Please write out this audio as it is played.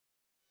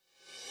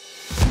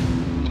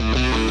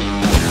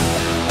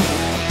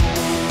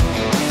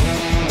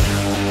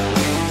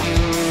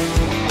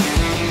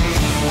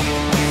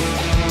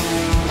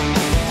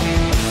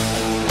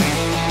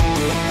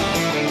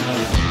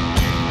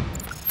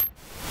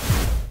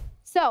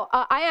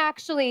I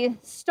actually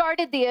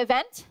started the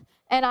event,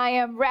 and I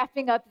am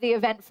wrapping up the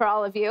event for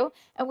all of you.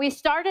 And we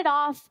started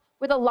off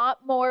with a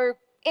lot more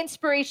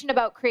inspiration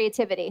about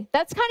creativity.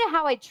 That's kind of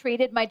how I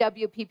treated my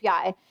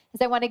WPPI,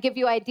 is I want to give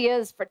you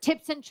ideas for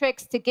tips and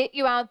tricks to get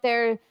you out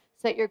there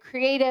so that you're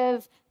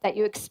creative, that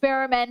you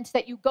experiment,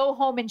 that you go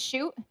home and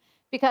shoot.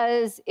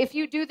 Because if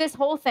you do this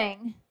whole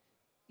thing,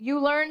 you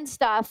learn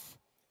stuff,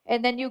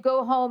 and then you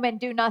go home and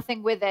do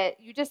nothing with it,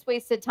 you just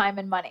wasted time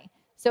and money.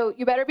 So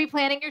you better be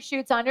planning your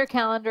shoots on your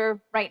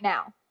calendar right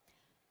now.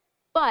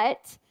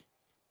 But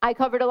I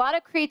covered a lot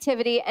of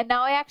creativity, and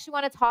now I actually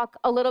want to talk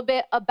a little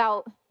bit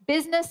about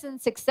business and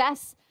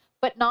success,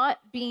 but not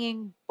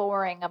being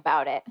boring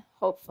about it,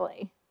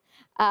 hopefully.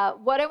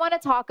 What I want to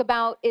talk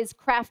about is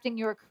crafting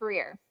your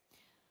career.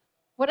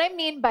 What I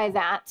mean by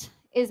that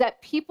is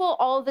that people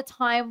all the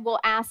time will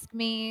ask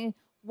me,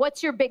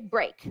 what's your big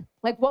break?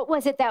 Like, what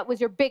was it that was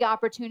your big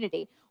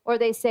opportunity? Or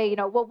they say,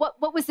 well,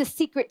 what was the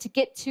secret to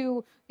get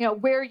to,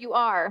 where you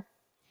are?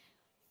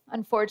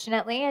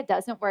 Unfortunately, it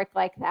doesn't work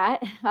like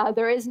that.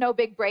 There is no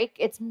big break.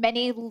 It's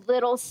many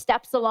little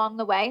steps along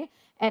the way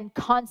and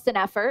constant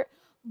effort.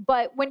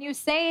 But when you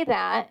say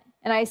that,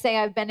 and I say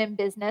I've been in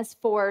business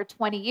for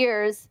 20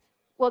 years,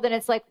 well, then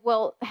it's like,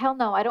 well, hell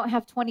no, I don't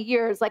have 20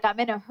 years. Like, I'm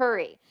in a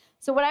hurry.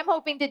 So what I'm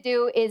hoping to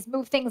do is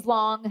move things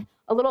along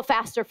a little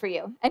faster for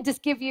you and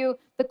just give you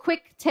the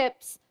quick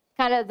tips,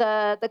 kind of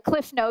the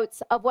cliff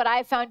notes of what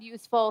I found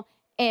useful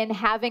in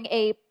having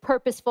a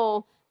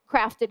purposeful,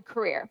 crafted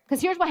career.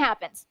 Because here's what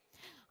happens.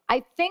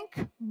 I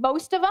think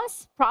most of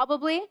us,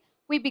 probably,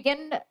 we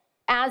begin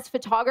as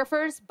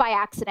photographers by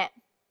accident.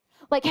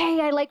 Like, hey,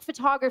 I like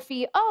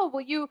photography. Oh,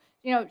 will you,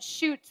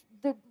 shoot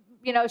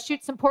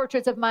some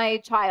portraits of my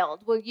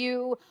child? Will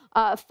you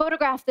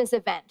photograph this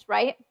event,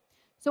 right?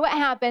 So what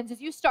happens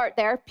is you start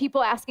there,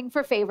 people asking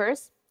for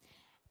favors,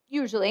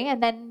 usually,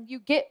 and then you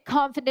get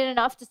confident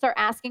enough to start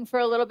asking for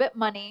a little bit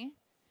money,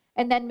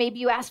 and then maybe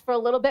you ask for a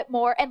little bit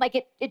more, and like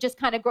it just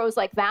kind of grows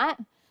like that.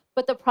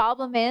 But the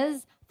problem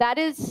is that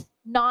is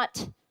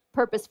not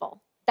purposeful.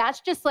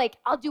 That's just like,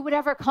 I'll do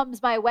whatever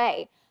comes my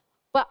way.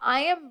 But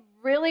I am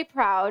really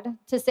proud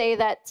to say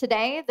that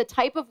today, the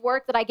type of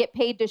work that I get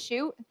paid to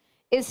shoot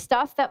is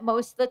stuff that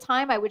most of the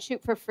time I would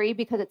shoot for free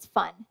because it's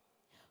fun.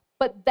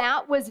 But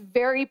that was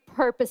very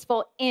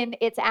purposeful in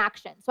its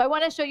action. So I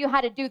want to show you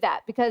how to do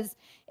that, because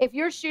if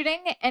you're shooting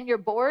and you're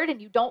bored and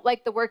you don't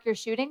like the work you're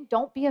shooting,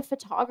 don't be a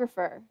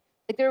photographer.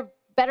 Like, there are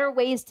better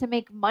ways to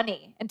make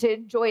money and to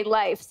enjoy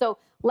life. So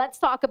let's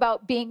talk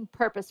about being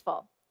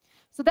purposeful.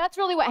 So that's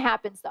really what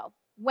happens, though.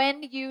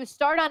 When you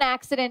start on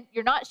accident,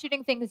 you're not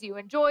shooting things you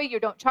enjoy, you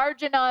don't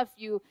charge enough,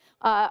 you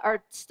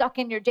are stuck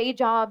in your day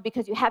job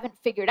because you haven't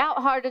figured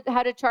out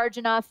how to charge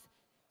enough.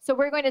 So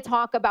we're going to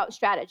talk about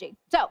strategy.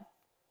 So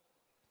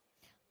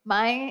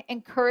my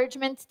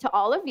encouragement to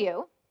all of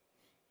you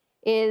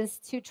is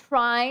to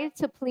try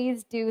to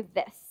please do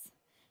this.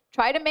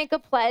 Try to make a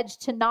pledge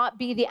to not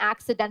be the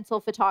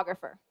accidental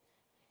photographer.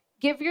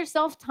 Give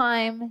yourself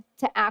time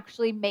to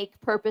actually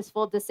make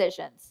purposeful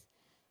decisions.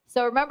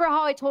 So remember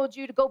how I told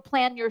you to go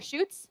plan your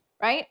shoots,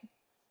 right?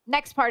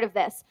 Next part of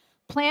this,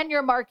 plan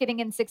your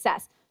marketing and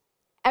success.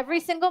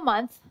 Every single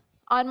month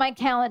on my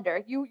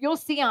calendar, you'll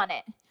see on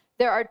it,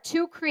 there are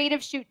 2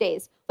 creative shoot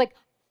days. Like,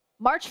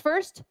 March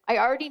 1st, I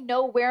already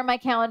know where my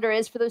calendar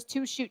is for those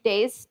 2 shoot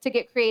days to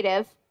get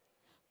creative,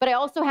 but I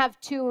also have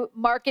 2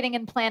 marketing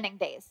and planning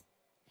days.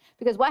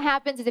 Because what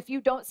happens is if you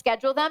don't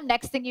schedule them,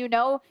 next thing you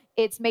know,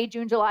 it's May,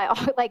 June, July.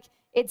 Like,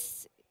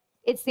 it's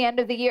the end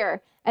of the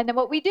year. And then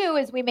what we do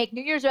is we make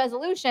New Year's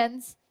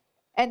resolutions,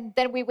 and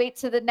then we wait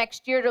to the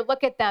next year to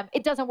look at them.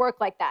 It doesn't work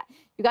like that.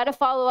 You got to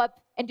follow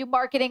up and do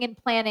marketing and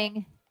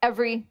planning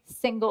every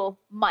single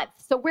month.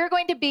 So we're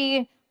going to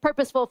be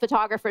purposeful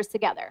photographers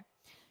together.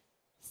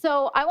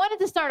 So I wanted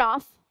to start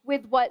off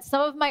with what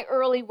some of my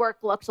early work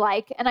looked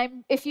like.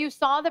 And if you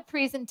saw the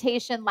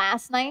presentation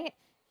last night,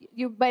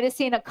 you might have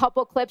seen a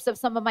couple clips of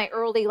some of my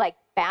early,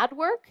 bad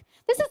work.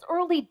 This is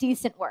early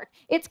decent work.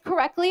 It's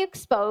correctly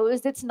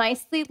exposed. It's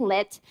nicely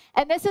lit.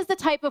 And this is the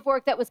type of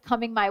work that was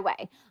coming my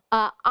way.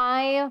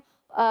 I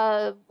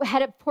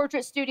had a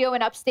portrait studio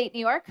in upstate New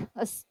York,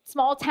 a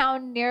small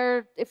town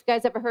near, if you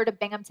guys ever heard of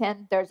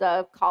Binghamton, there's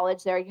a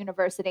college there, a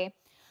university.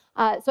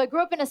 So I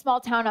grew up in a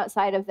small town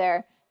outside of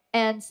there.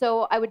 And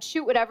so I would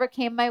shoot whatever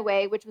came my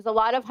way, which was a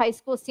lot of high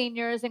school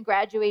seniors and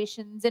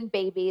graduations and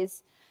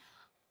babies.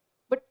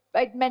 But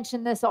I'd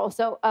mention this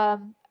also. I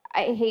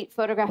hate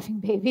photographing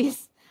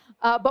babies.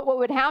 But what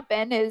would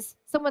happen is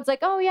someone's like,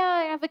 oh, yeah,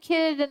 I have a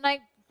kid, and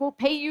I will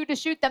pay you to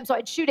shoot them. So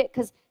I'd shoot it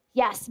because,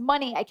 yes,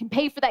 money. I can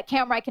pay for that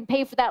camera. I can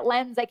pay for that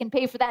lens. I can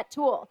pay for that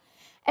tool.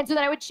 And so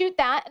then I would shoot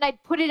that, and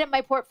I'd put it in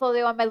my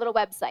portfolio on my little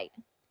website.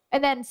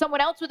 And then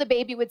someone else with a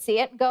baby would see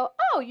it and go,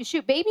 oh, you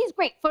shoot babies?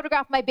 Great,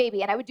 photograph my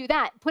baby. And I would do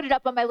that and put it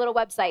up on my little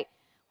website.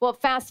 Well,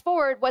 fast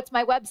forward, what's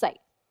my website?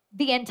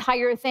 The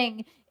entire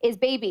thing is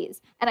babies.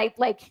 And I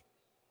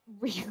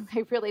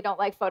really don't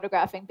like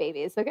photographing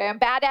babies. Okay, I'm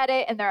bad at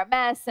it, and they're a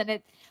mess.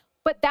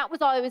 But that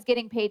was all I was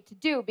getting paid to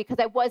do because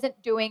I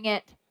wasn't doing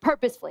it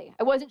purposefully.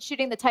 I wasn't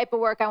shooting the type of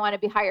work I want to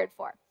be hired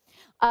for.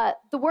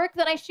 The work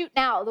that I shoot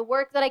now, the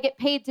work that I get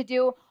paid to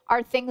do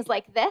are things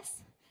like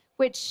this,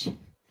 which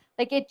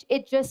like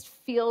it just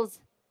feels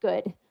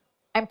good.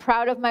 I'm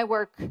proud of my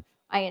work.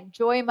 I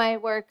enjoy my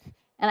work,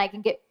 and I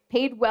can get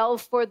paid well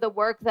for the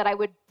work that I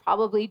would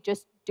probably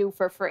just do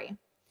for free.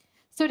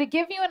 So to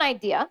give you an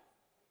idea,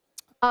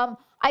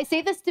 I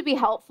say this to be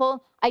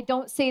helpful. I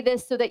don't say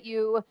this so that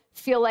you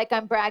feel like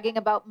I'm bragging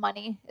about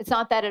money. It's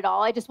not that at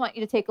all. I just want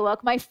you to take a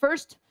look. My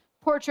first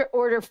portrait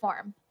order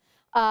form,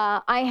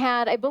 I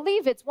had, I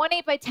believe it's 1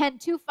 8x10,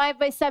 2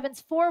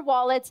 5x7s, 4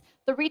 wallets.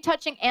 The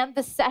retouching and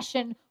the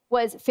session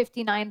was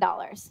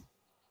 $59,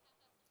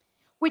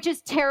 which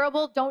is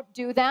terrible. Don't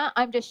do that.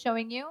 I'm just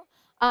showing you.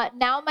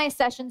 Now my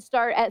sessions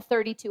start at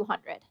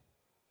 $3,200.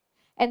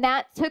 And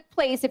that took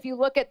place, if you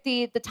look at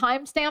the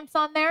timestamps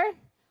on there,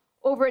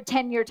 over a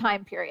 10-year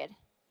time period.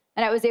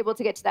 And I was able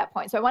to get to that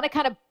point. So I want to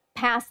kind of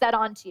pass that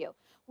on to you.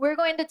 We're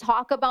going to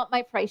talk about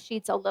my price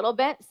sheets a little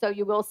bit, so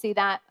you will see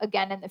that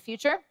again in the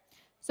future.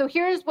 So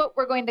here's what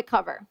we're going to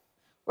cover.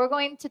 We're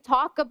going to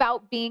talk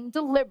about being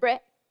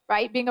deliberate,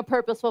 right? Being a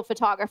purposeful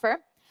photographer,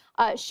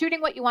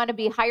 shooting what you want to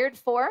be hired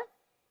for.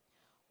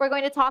 We're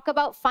going to talk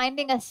about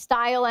finding a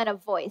style and a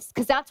voice,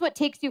 because that's what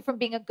takes you from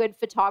being a good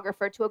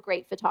photographer to a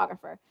great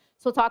photographer.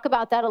 So we'll talk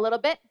about that a little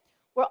bit.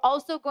 We're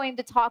also going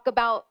to talk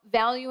about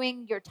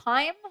valuing your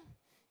time,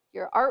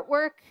 your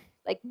artwork,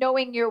 like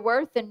knowing your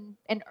worth and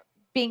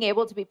being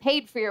able to be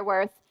paid for your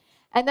worth.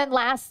 And then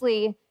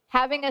lastly,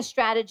 having a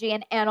strategy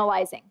and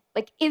analyzing.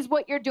 Like, is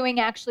what you're doing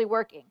actually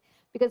working?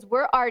 Because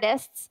we're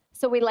artists,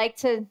 so we like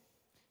to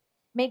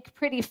make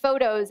pretty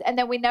photos, and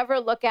then we never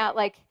look at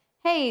like,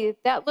 hey,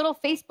 that little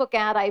Facebook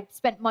ad I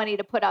spent money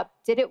to put up,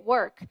 did it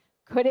work?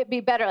 Could it be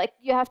better? Like,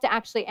 you have to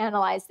actually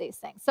analyze these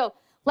things. So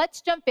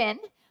let's jump in.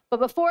 But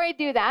before I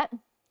do that,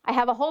 I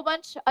have a whole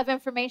bunch of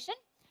information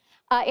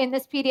in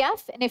this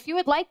PDF. And if you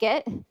would like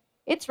it,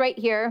 it's right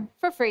here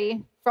for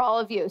free for all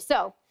of you.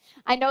 So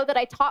I know that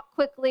I talk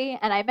quickly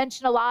and I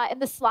mention a lot,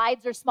 and the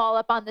slides are small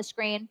up on the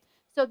screen.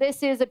 So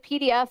this is a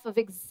PDF of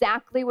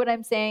exactly what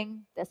I'm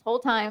saying this whole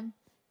time.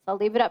 So I'll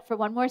leave it up for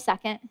one more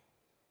second.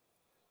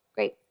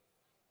 Great.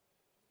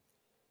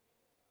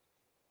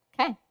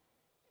 Okay.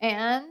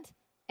 And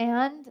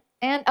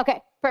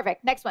okay,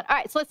 perfect. Next one. All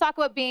right, so let's talk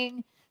about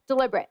being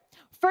deliberate.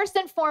 First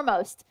and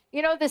foremost,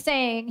 you know the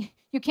saying,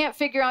 you can't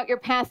figure out your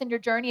path and your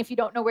journey if you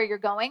don't know where you're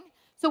going.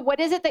 So what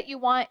is it that you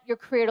want your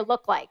career to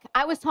look like?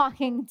 I was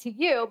talking to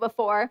you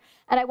before,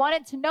 and I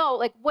wanted to know,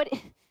 like,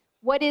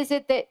 what is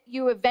it that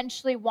you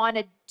eventually want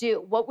to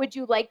do? What would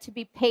you like to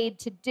be paid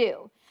to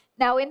do?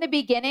 Now, in the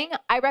beginning,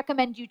 I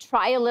recommend you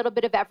try a little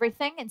bit of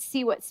everything and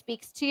see what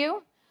speaks to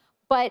you.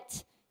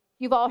 But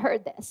you've all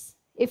heard this.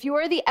 If you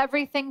are the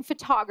everything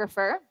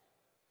photographer,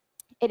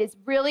 it is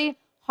really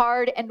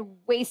hard and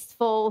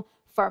wasteful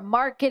for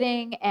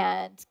marketing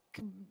and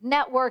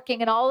networking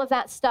and all of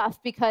that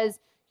stuff, because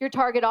your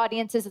target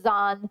audience is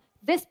on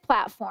this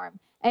platform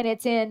and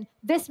it's in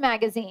this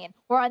magazine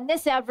or on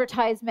this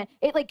advertisement.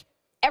 It like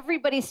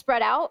everybody's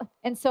spread out.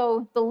 And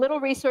so the little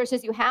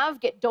resources you have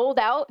get doled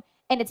out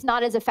and it's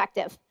not as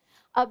effective.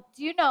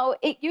 Do you know,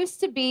 it used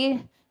to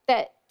be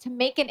that to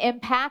make an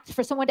impact,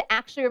 for someone to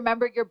actually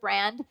remember your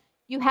brand,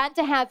 you had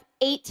to have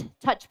 8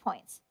 touch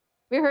points.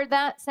 We heard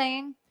that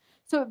saying?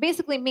 So it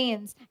basically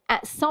means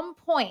at some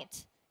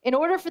point, in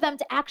order for them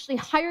to actually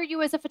hire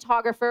you as a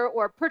photographer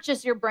or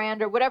purchase your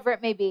brand or whatever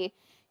it may be,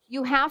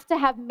 you have to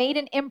have made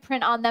an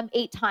imprint on them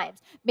 8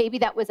 times. Maybe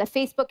that was a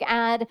Facebook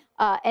ad,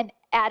 an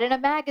ad in a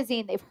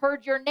magazine. They've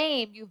heard your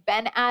name. You've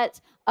been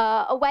at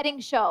a wedding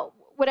show,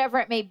 whatever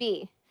it may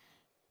be.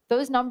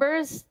 Those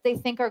numbers, they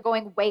think, are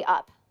going way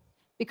up.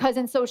 Because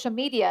in social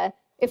media,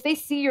 if they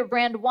see your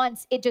brand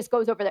once, it just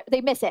goes over there.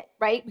 They miss it,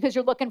 right? Because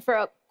you're looking for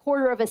a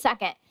quarter of a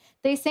second.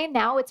 They say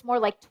now it's more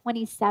like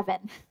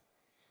 27.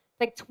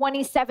 Like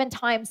 27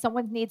 times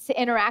someone needs to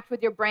interact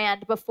with your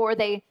brand before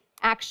they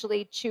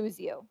actually choose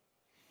you.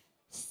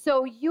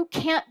 So you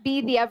can't be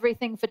the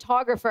everything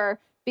photographer,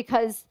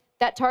 because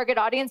that target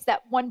audience,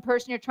 that one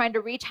person you're trying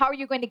to reach, how are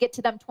you going to get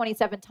to them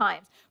 27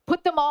 times?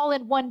 Put them all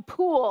in one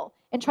pool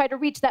and try to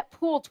reach that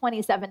pool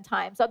 27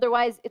 times.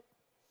 Otherwise,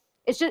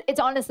 it's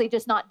honestly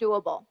just not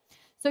doable.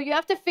 So you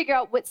have to figure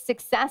out what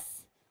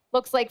success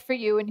looks like for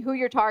you and who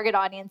your target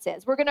audience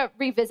is. We're going to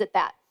revisit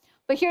that.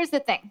 But here's the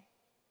thing.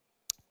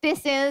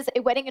 This is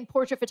a wedding and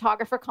portrait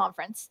photographer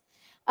conference.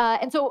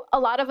 And so a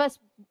lot of us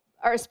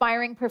are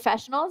aspiring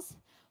professionals,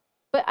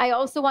 but I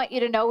also want you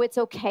to know it's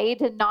okay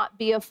to not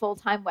be a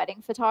full-time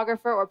wedding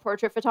photographer or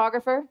portrait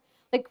photographer.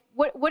 Like,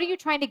 what are you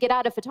trying to get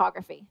out of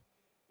photography?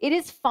 It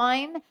is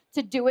fine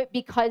to do it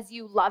because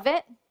you love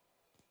it,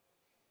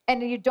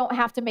 and you don't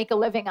have to make a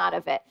living out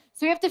of it.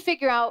 So you have to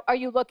figure out, are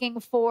you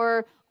looking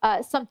for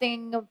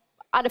something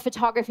out of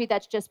photography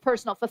that's just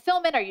personal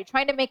fulfillment? Are you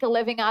trying to make a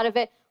living out of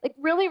it? Like,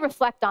 really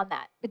reflect on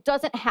that. It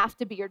doesn't have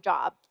to be your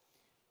job.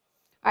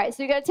 All right,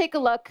 so you got to take a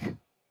look.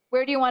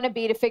 Where do you want to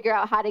be to figure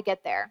out how to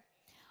get there?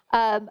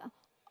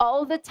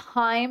 All the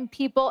time,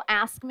 people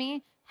ask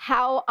me,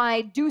 how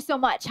I do so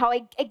much, how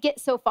I get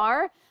so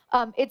far.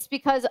 It's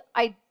because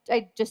I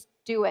just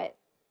do it.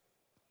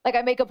 Like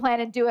I make a plan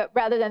and do it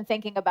rather than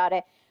thinking about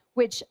it,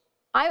 which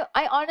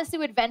I honestly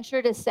would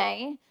venture to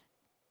say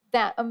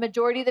that a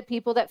majority of the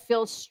people that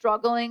feel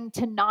struggling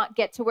to not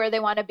get to where they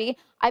want to be,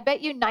 I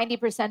bet you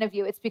 90% of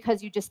you, it's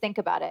because you just think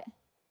about it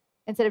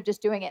instead of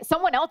just doing it.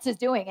 Someone else is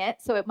doing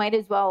it, so it might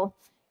as well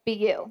be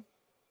you.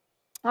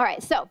 All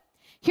right, so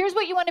here's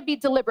what you want to be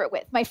deliberate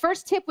with. My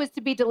first tip was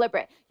to be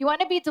deliberate. You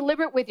want to be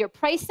deliberate with your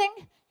pricing,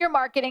 your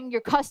marketing,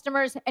 your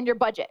customers, and your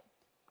budget.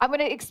 I'm going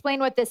to explain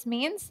what this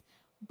means,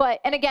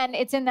 and again,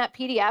 it's in that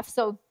PDF,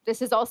 so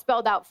this is all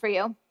spelled out for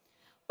you.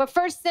 But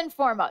first and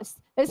foremost,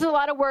 this is a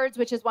lot of words,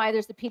 which is why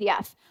there's the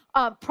PDF.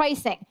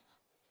 Pricing.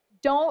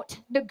 Don't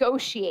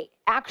negotiate.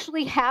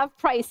 Actually have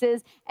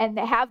prices and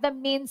have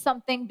them mean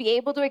something. Be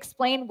able to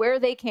explain where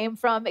they came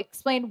from,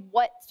 explain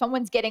what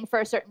someone's getting for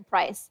a certain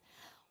price.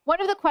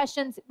 One of the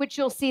questions, which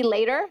you'll see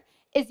later,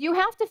 is you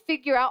have to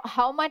figure out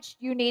how much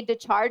you need to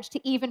charge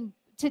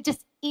to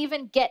just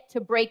even get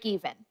to break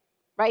even,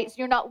 right? So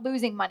you're not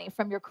losing money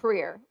from your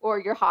career or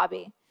your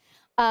hobby.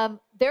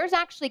 There's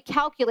actually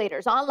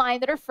calculators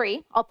online that are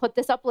free. I'll put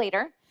this up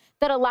later,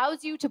 that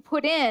allows you to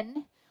put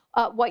in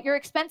what your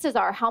expenses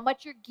are, how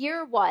much your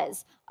gear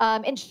was,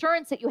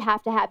 insurance that you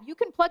have to have. You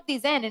can plug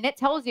these in and it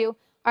tells you,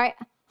 all right,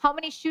 how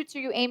many shoots are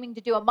you aiming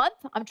to do a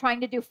month? I'm trying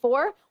to do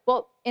 4.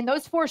 Well, in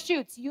those 4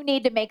 shoots, you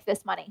need to make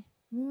this money,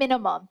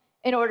 minimum,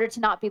 in order to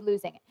not be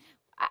losing it.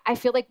 I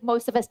feel like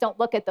most of us don't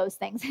look at those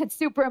things. It's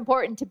super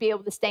important to be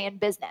able to stay in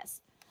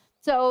business.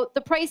 So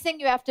the pricing,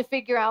 you have to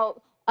figure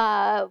out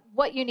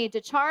what you need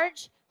to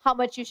charge, how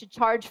much you should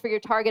charge for your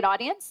target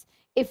audience.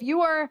 If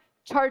you are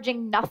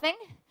charging nothing,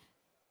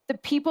 the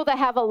people that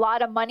have a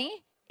lot of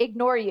money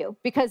ignore you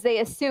because they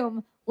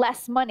assume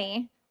less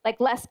money, like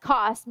less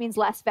cost means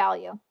less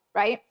value,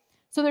 right?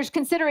 So there's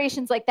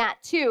considerations like that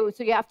too,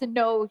 so you have to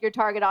know your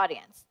target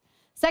audience.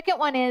 Second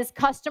one is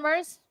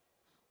customers.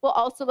 We'll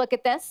also look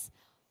at this.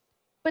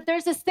 But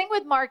there's this thing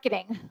with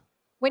marketing.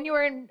 When you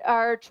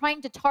are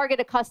trying to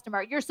target a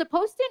customer, you're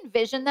supposed to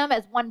envision them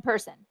as one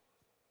person.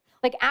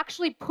 Like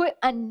actually put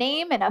a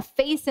name and a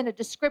face and a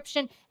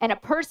description and a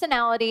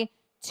personality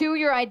to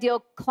your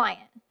ideal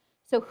client.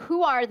 So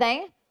who are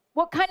they?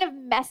 What kind of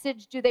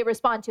message do they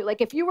respond to?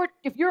 Like if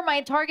you're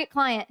my target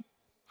client,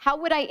 how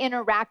would I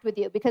interact with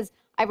you? Because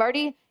I've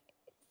already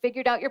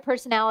figured out your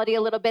personality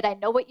a little bit. I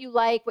know what you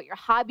like, what your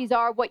hobbies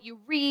are, what you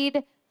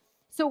read.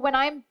 So when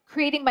I'm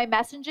creating my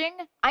messaging,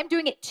 I'm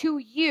doing it to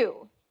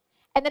you.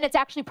 And then it's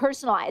actually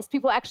personalized.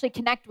 People actually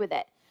connect with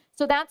it.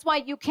 So that's why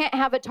you can't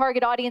have a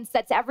target audience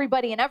that's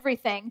everybody and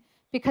everything,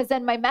 because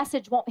then my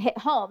message won't hit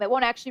home. It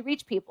won't actually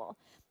reach people.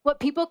 What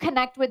people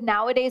connect with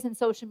nowadays in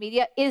social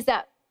media is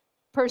that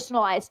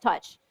personalized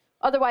touch.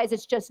 Otherwise,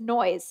 it's just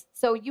noise.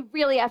 So you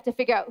really have to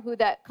figure out who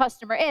that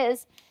customer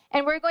is.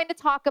 And we're going to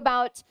talk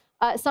about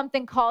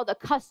something called a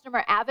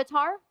customer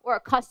avatar or a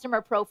customer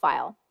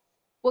profile.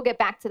 We'll get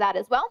back to that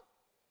as well.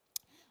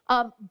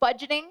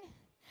 Budgeting,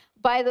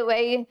 by the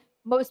way,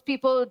 most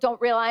people don't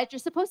realize you're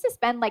supposed to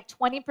spend like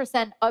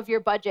 20% of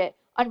your budget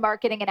on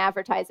marketing and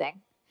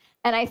advertising.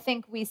 And I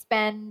think we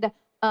spend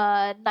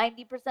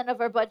 90% of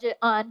our budget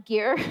on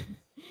gear.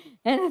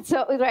 And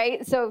so,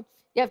 right? So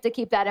you have to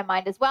keep that in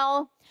mind as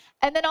well.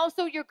 And then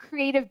also your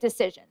creative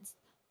decisions.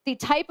 The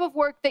type of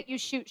work that you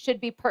shoot should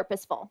be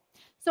purposeful.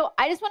 So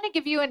I just want to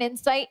give you an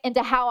insight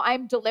into how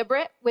I'm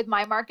deliberate with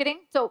my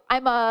marketing. So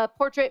I'm a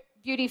portrait,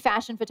 beauty,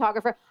 fashion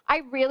photographer.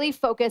 I really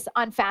focus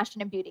on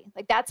fashion and beauty.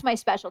 Like that's my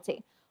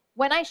specialty.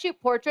 When I shoot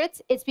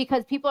portraits, it's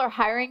because people are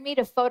hiring me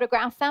to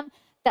photograph them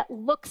that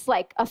looks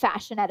like a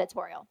fashion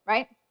editorial,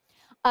 right?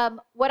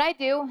 What I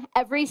do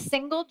every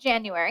single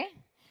January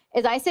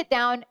is I sit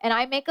down and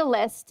I make a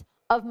list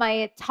of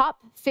my top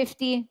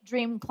 50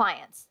 dream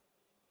clients.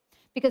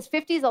 Because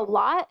 50 is a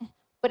lot,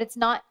 but it's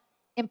not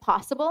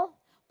impossible.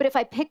 But if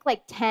I pick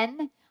like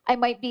 10, I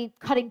might be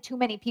cutting too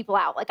many people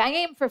out. Like I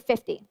aim for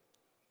 50.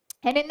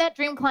 And in that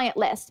dream client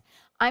list,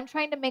 I'm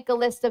trying to make a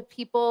list of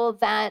people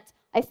that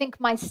I think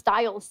my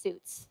style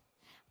suits.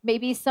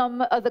 Maybe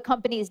some of the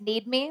companies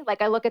need me.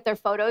 Like I look at their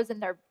photos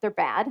and they're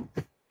bad.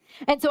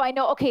 And so I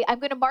know, okay, I'm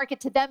going to market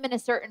to them in a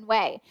certain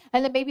way.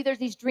 And then maybe there's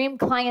these dream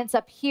clients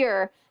up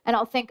here and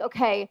I'll think,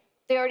 okay,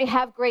 they already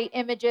have great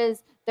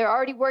images. They're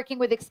already working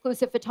with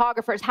exclusive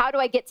photographers. How do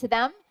I get to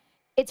them?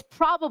 It's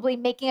probably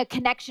making a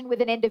connection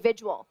with an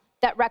individual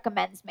that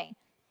recommends me.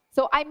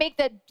 So I make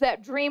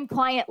that dream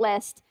client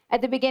list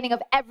at the beginning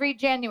of every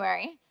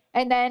January.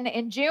 And then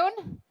in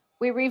June,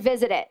 we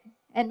revisit it.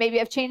 And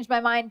maybe I've changed my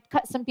mind,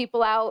 cut some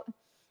people out.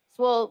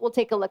 So we'll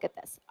take a look at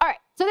this. All right,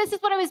 so this is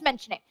what I was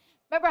mentioning.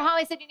 Remember how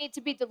I said you need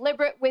to be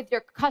deliberate with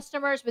your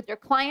customers, with your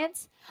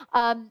clients?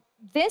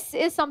 This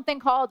is something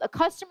called a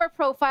customer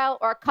profile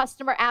or a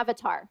customer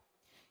avatar.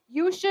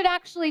 You should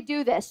actually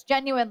do this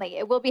genuinely.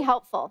 It will be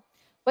helpful.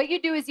 What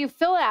you do is you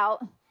fill it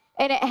out,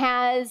 and it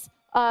has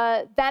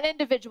that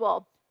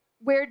individual.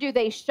 Where do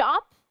they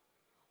shop?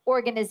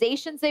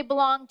 Organizations they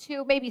belong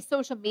to, maybe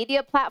social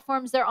media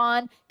platforms they're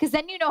on, because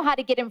then you know how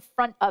to get in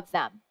front of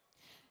them.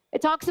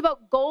 It talks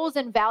about goals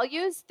and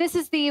values. This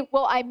is the,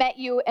 well, I met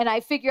you and I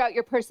figure out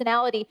your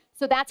personality.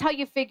 So that's how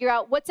you figure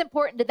out what's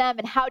important to them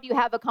and how do you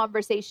have a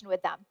conversation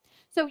with them.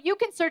 So you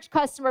can search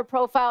customer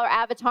profile or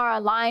avatar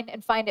online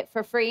and find it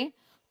for free.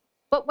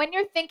 But when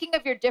you're thinking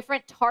of your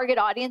different target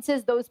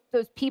audiences, those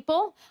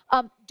people,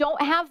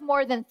 don't have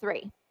more than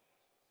 3.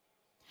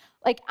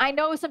 Like, I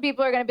know some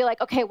people are going to be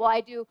like, okay, well,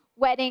 I do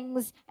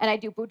weddings and I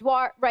do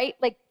boudoir, right?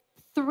 Like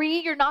 3,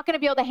 you're not going to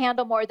be able to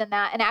handle more than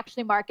that and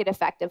actually market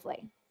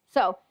effectively.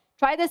 So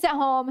try this at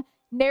home,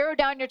 narrow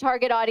down your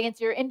target audience,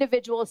 your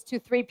individuals to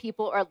 3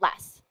 people or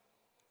less.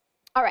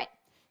 All right,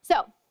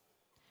 so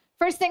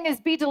first thing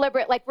is be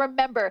deliberate. Like,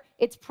 remember,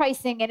 it's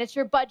pricing and it's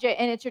your budget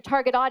and it's your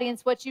target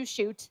audience, what you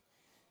shoot.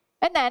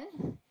 And then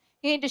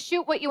you need to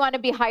shoot what you want to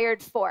be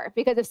hired for.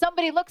 Because if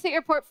somebody looks at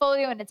your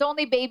portfolio and it's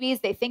only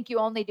babies, they think you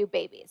only do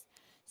babies.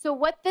 So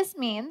what this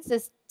means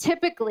is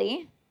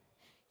typically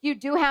you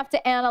do have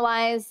to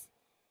analyze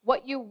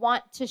what you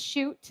want to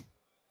shoot,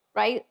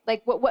 right?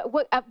 Like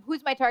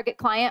who's my target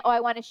client? Oh, I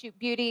want to shoot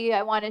beauty.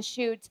 I want to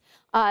shoot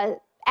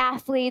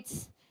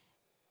athletes.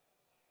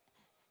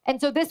 And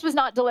so this was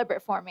not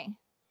deliberate for me,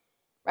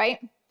 right?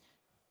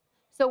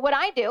 So what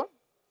I do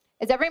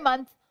is every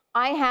month,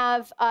 I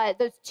have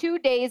those 2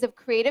 days of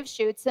creative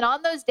shoots, and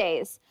on those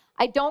days,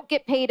 I don't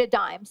get paid a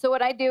dime. So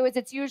what I do is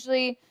it's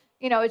usually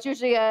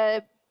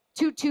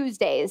 2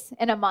 Tuesdays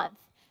in a month.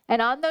 And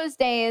on those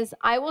days,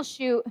 I will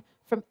shoot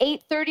from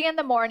 8:30 in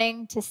the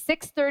morning to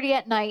 6:30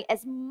 at night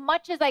as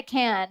much as I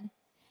can.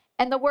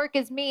 And the work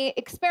is me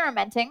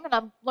experimenting, and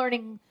I'm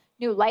learning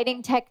new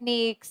lighting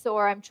techniques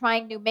or I'm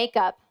trying new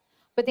makeup.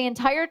 But the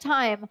entire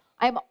time,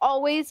 I'm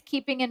always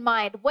keeping in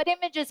mind, what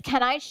images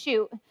can I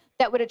shoot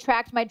that would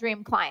attract my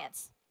dream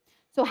clients?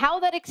 So how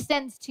that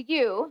extends to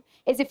you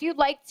is if you'd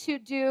like to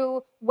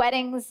do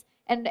weddings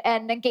and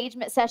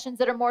engagement sessions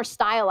that are more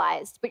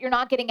stylized, but you're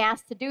not getting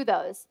asked to do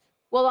those,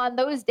 well, on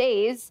those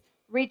days,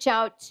 reach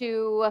out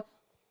to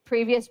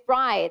previous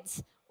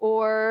brides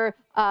or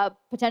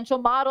potential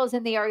models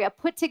in the area.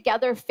 Put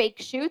together fake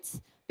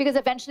shoots because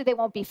eventually they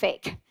won't be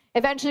fake.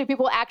 Eventually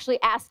people will actually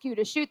ask you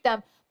to shoot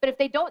them. But if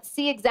they don't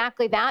see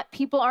exactly that,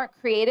 people aren't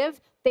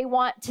creative. They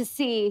want to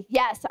see,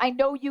 yes, I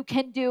know you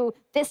can do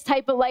this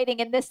type of lighting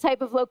in this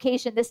type of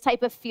location, this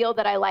type of feel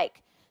that I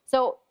like.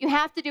 So you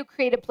have to do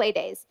creative play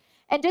days.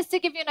 And just to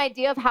give you an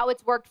idea of how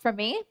it's worked for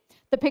me,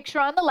 the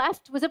picture on the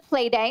left was a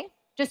play day,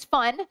 just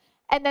fun.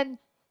 And then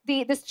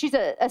she's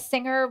a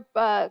singer,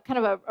 kind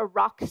of a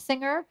rock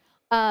singer.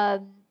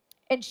 And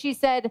she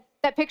said,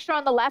 that picture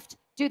on the left,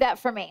 do that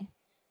for me.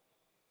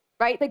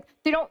 Right? Like,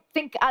 they don't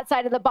think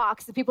outside of the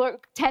box. The people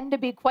tend to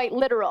be quite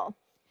literal.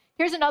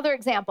 Here's another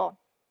example.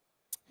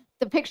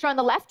 The picture on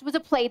the left was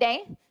a play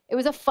day. It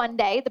was a fun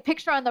day. The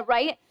picture on the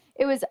right,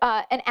 it was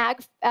an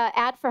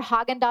ad for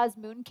Haagen-Dazs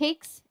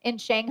mooncakes in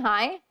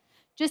Shanghai.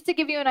 Just to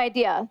give you an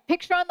idea,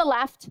 picture on the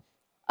left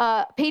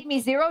paid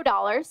me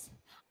 $0.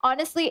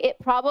 Honestly, it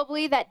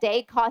probably that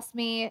day cost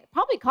me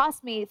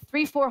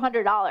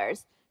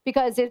 $300-400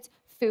 because it's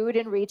food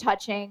and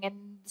retouching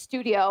and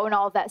studio and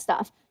all of that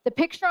stuff. The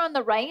picture on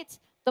the right,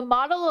 the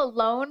model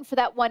alone for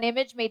that one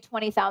image made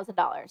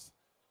 $20,000.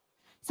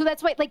 So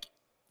that's why, like,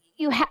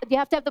 you have to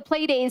have the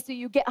play days so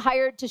you get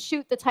hired to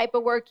shoot the type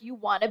of work you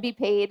want to be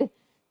paid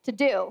to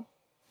do.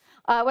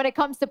 When it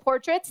comes to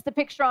portraits, the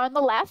picture on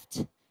the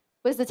left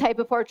was the type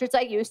of portraits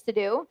I used to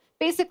do.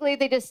 Basically,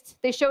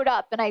 they showed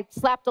up and I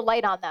slapped a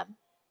light on them,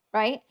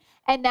 right?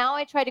 And now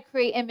I try to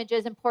create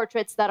images and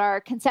portraits that are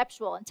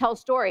conceptual and tell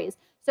stories.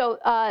 So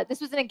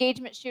this was an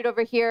engagement shoot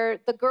over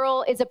here. The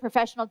girl is a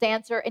professional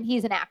dancer and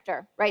he's an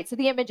actor, right? So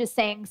the image is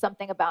saying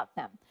something about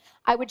them.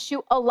 I would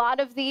shoot a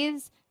lot of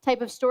these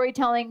type of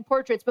storytelling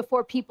portraits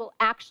before people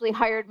actually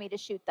hired me to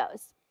shoot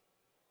those.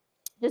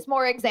 Just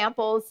more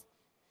examples.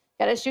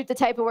 Got to shoot the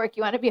type of work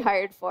you want to be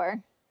hired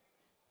for.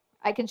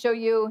 I can show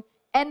you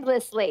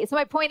endlessly. So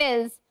my point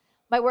is,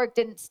 my work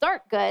didn't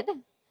start good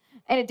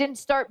and it didn't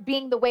start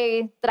being the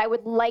way that I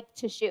would like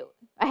to shoot.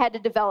 I had to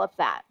develop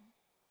that.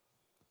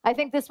 I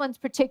think this one's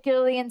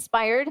particularly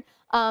inspired.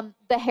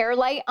 The hair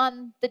light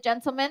on the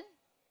gentleman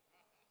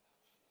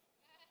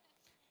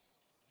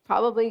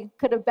probably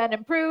could have been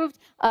improved.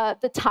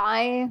 The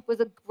tie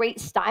was a great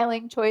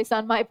styling choice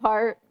on my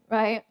part,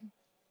 right?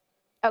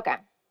 Okay.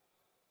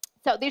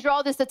 So these are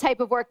all just the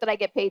type of work that I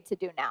get paid to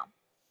do now.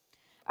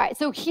 All right,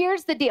 so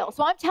here's the deal.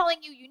 So I'm telling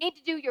you, you need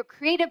to do your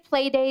creative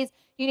play days.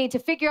 You need to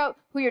figure out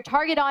who your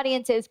target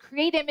audience is,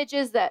 create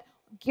images that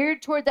are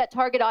geared toward that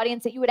target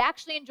audience that you would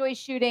actually enjoy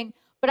shooting.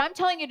 But I'm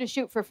telling you to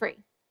shoot for free.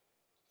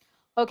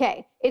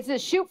 Okay, it's a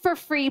shoot for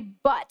free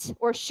but,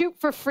 or shoot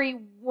for free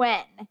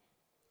when,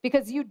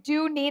 because you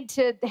do need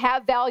to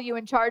have value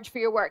and charge for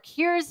your work.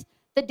 Here's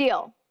the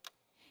deal.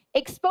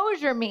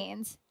 Exposure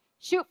means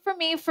shoot for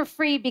me for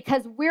free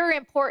because we're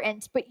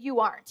important, but you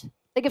aren't.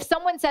 Like if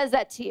someone says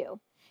that to you,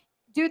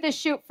 do the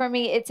shoot for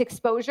me, it's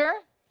exposure.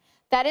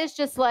 That is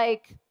just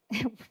like,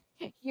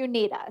 you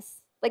need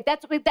us. Like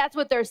that's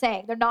what they're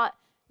saying. They're not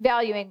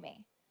valuing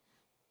me.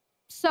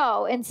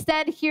 So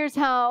instead, here's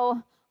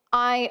how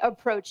I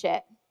approach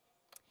it.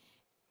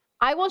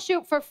 I will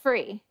shoot for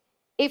free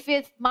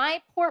if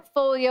my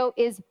portfolio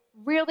is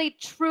really,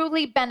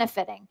 truly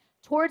benefiting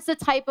towards the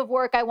type of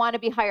work I want to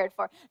be hired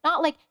for.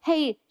 Not like,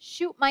 hey,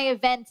 shoot my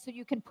event so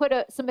you can put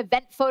some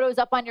event photos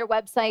up on your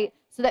website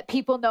so that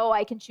people know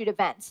I can shoot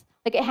events.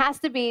 Like, it has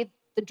to be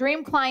the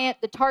dream client,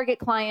 the target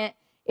client.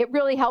 It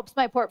really helps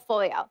my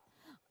portfolio.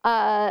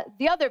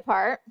 The other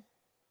part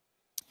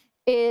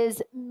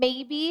is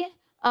maybe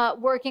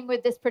working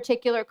with this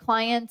particular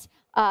client.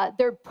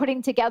 They're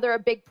putting together a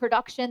big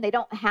production. They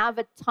don't have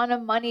a ton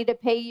of money to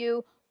pay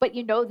you, but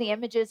you know the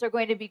images are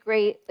going to be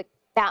great. Like,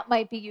 that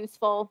might be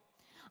useful.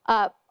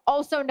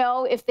 Also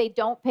know if they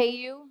don't pay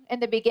you in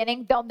the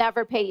beginning, they'll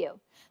never pay you.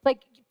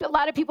 Like, a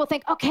lot of people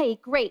think, okay,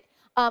 great.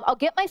 I'll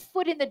get my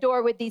foot in the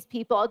door with these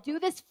people. I'll do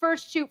this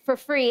first shoot for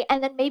free,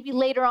 and then maybe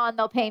later on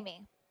they'll pay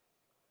me.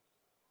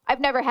 I've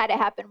never had it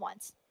happen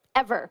once,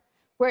 ever,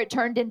 where it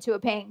turned into a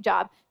paying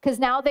job, because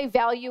now they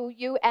value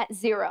you at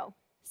 0.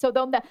 So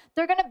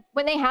they're gonna,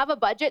 when they have a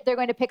budget, they're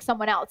going to pick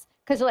someone else,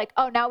 because they're like,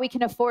 oh, now we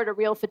can afford a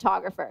real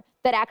photographer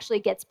that actually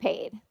gets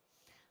paid.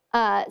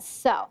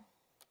 So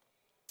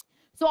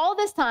all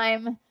this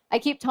time, I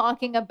keep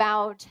talking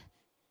about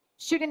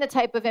shooting the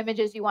type of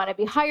images you want to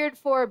be hired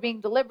for, being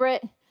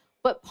deliberate.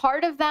 But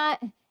part of that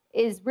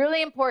is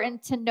really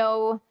important to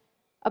know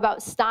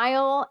about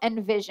style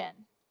and vision.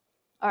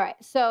 All right,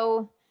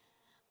 so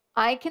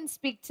I can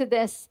speak to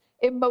this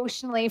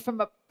emotionally from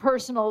a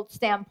personal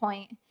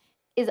standpoint,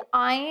 is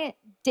I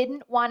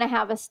didn't want to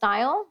have a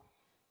style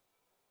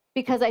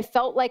because I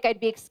felt like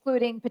I'd be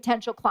excluding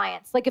potential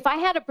clients. Like, if I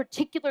had a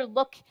particular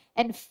look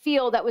and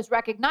feel that was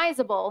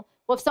recognizable,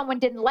 well, if someone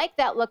didn't like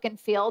that look and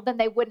feel, then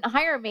they wouldn't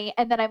hire me,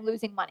 and then I'm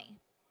losing money.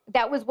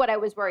 That was what I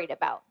was worried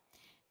about.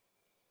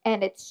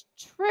 And it's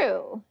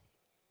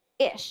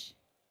true-ish.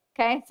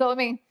 Okay, so let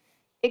me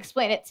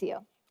explain it to you.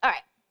 All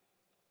right,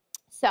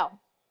 so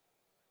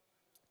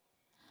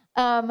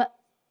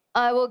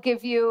I will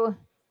give you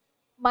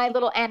my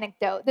little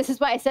anecdote. This is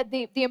why I said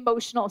the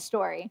emotional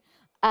story.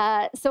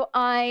 So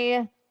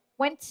I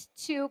went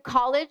to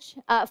college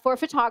for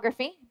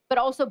photography, but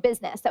also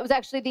business. That was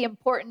actually the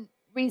important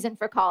reason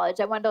for college.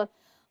 I wanted to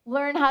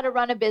learn how to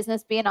run a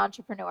business, be an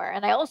entrepreneur.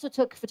 And I also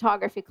took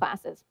photography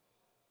classes.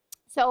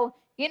 So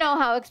you know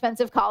how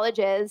expensive college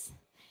is.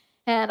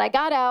 And I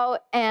got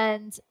out,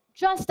 and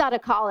just out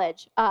of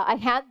college, I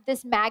had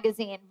this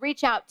magazine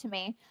reach out to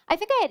me. I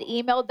think I had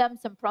emailed them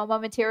some promo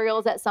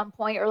materials at some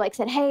point, or like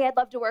said, hey, I'd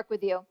love to work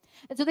with you.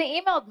 And so they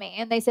emailed me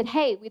and they said,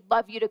 hey, we'd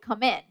love you to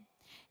come in.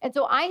 And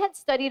so I had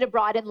studied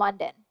abroad in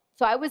London.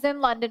 So I was in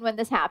London when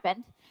this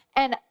happened.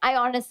 And I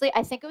honestly,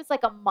 I think it was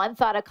like a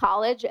month out of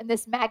college, and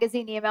this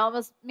magazine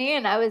emailed me,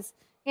 and I was,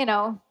 you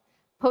know,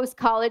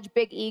 post-college,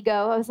 big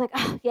ego. I was like,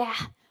 oh, yeah,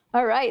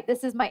 all right,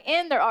 this is my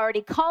in. They're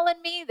already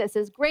calling me. This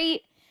is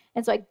great.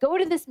 And so I go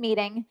to this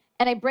meeting,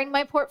 and I bring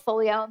my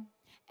portfolio,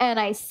 and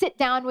I sit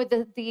down with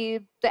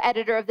the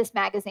editor of this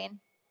magazine.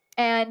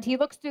 And he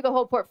looks through the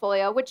whole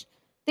portfolio, which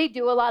they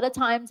do a lot of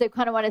times. They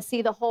kind of want to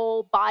see the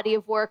whole body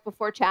of work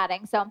before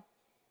chatting. So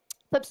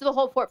flips through the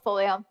whole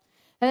portfolio, and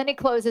then he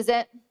closes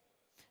it,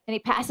 and he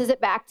passes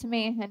it back to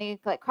me, and he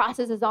like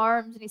crosses his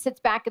arms, and he sits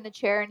back in the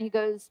chair, and he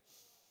goes,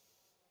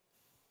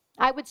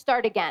 I would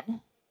start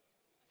again.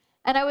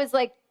 And I was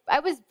like, I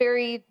was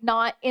very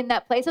not in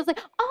that place. I was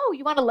like, oh,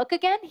 you want to look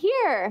again?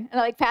 Here. And I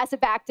like pass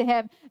it back to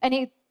him. And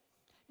he,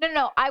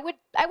 no, I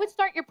would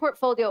start your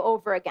portfolio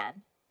over again.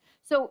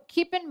 So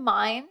keep in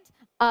mind,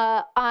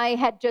 I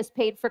had just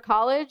paid for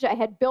college. I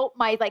had built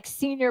my like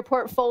senior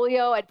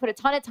portfolio. I'd put a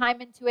ton of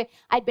time into it.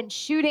 I'd been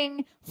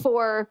shooting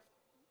for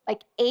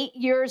like 8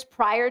 years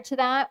prior to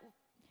that.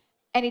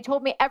 And he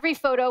told me every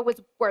photo was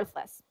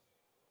worthless.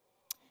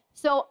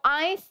 So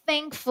I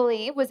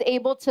thankfully was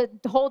able to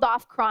hold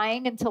off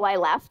crying until I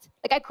left.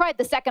 Like, I cried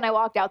the second I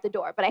walked out the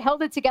door, but I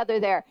held it together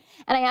there.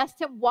 And I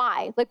asked him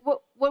why. Like,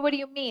 what do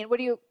you mean?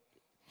 And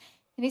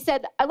he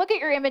said, I look at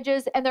your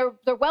images and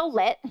they're well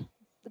lit.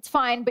 It's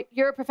fine, but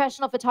you're a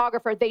professional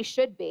photographer. They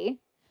should be.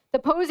 The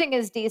posing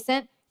is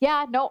decent.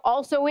 Yeah, no,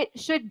 also it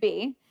should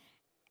be.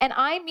 And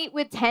I meet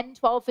with 10,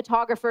 12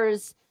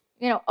 photographers,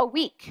 a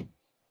week.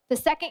 The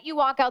second you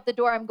walk out the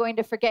door, I'm going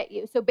to forget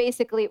you. So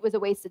basically it was a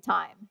waste of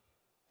time.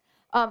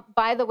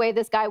 By the way,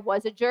 this guy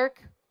was a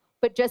jerk,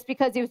 but just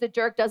because he was a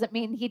jerk doesn't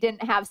mean he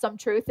didn't have some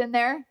truth in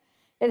there.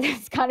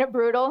 It's kind of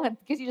brutal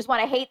because you just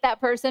want to hate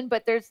that person,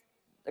 but there's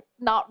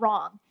not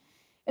wrong.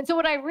 And so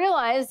what I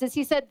realized is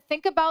he said,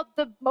 think about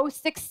the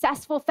most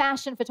successful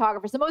fashion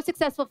photographers, the most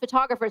successful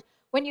photographers.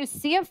 When you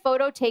see a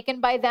photo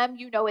taken by them,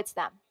 you know it's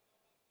them.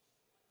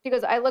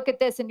 Because I look at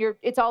this and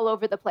it's all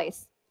over the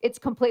place. It's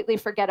completely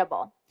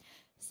forgettable.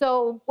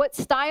 So what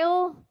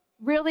style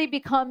really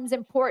becomes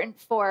important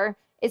for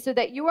is so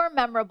that you are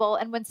memorable,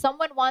 and when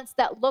someone wants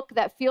that look,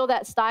 that feel,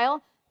 that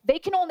style, they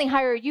can only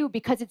hire you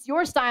because it's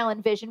your style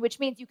and vision, which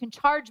means you can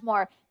charge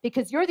more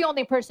because you're the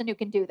only person who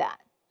can do that,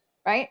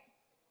 right?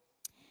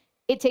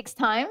 It takes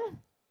time.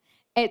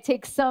 It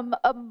takes some,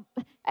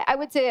 I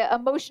would say,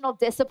 emotional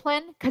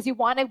discipline, because you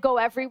want to go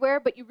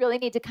everywhere, but you really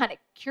need to kind of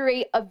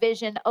curate a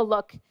vision, a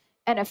look,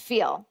 and a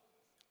feel.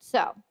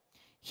 So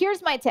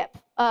here's my tip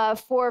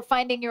for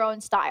finding your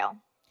own style.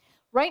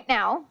 Right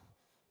now,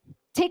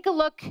 take a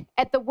look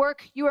at the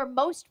work you are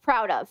most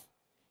proud of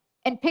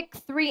and pick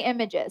 3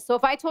 images. So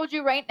if I told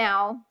you right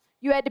now,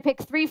 you had to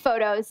pick 3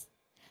 photos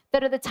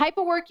that are the type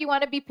of work you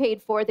want to be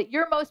paid for, that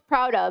you're most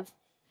proud of,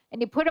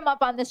 and you put them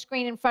up on the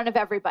screen in front of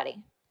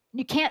everybody.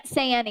 You can't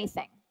say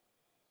anything.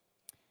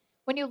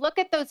 When you look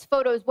at those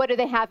photos, what do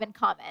they have in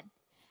common?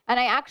 And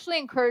I actually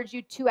encourage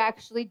you to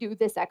actually do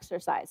this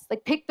exercise.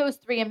 Like, pick those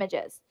 3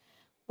 images.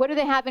 What do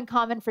they have in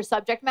common for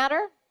subject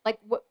matter? Like,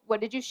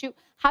 what did you shoot?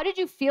 How did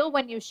you feel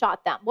when you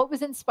shot them? What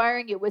was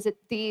inspiring you? Was it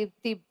the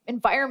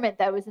environment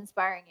that was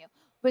inspiring you?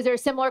 Was there a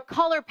similar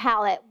color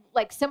palette,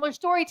 like similar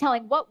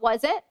storytelling? What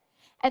was it?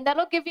 And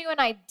that'll give you an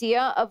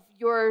idea of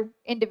your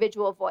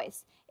individual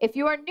voice. If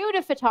you are new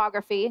to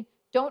photography,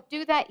 don't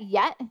do that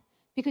yet,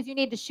 because you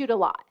need to shoot a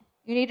lot.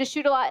 You need to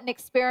shoot a lot and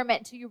experiment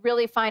until you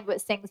really find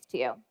what sings to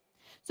you.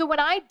 So when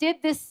I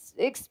did this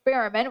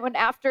experiment,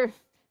 after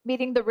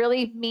meeting the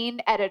really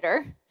mean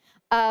editor,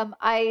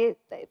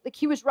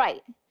 he was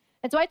right.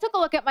 And so I took a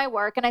look at my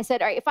work and I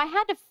said, all right, if I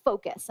had to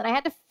focus and I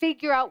had to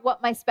figure out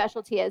what my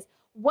specialty is,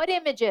 what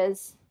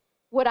images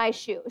would I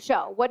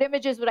show? What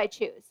images would I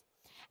choose?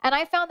 And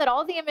I found that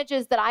all the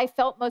images that I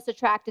felt most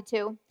attracted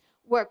to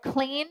were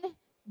clean,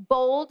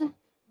 bold,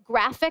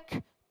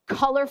 graphic,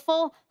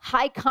 colorful,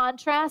 high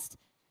contrast.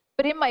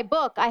 But in my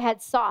book, I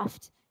had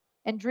soft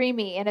and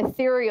dreamy and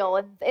ethereal,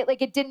 and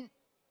it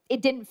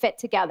didn't fit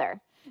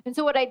together. And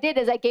so what I did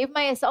is I gave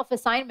myself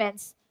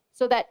assignments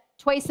so that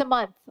twice a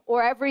month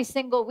or every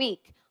single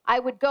week, I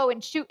would go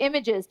and shoot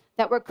images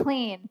that were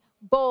clean,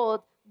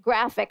 bold,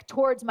 graphic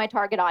towards my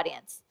target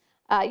audience.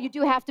 You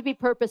do have to be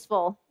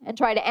purposeful and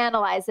try to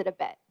analyze it a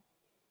bit.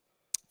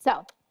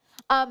 So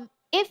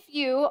if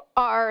you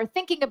are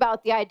thinking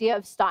about the idea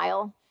of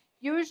style,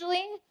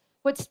 usually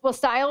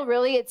style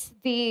really, it's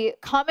the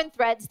common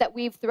threads that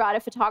weave throughout a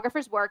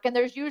photographer's work, and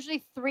there's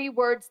usually 3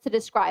 words to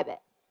describe it.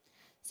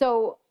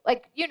 So,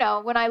 like,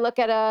 when I look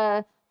at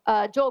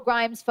a Joel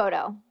Grimes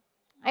photo,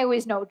 I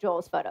always know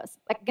Joel's photos.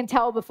 Like, I can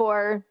tell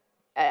before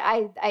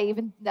I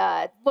even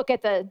look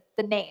at the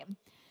name.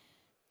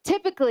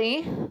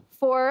 Typically,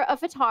 for a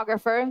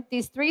photographer,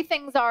 these 3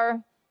 things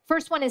are,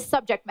 first one is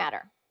subject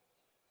matter,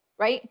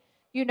 right?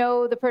 You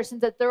know the person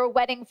that they're a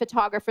wedding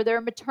photographer, they're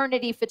a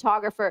maternity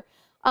photographer.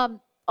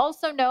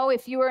 Also know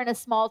if you are in a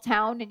small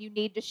town and you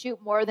need to shoot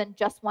more than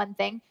just one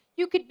thing,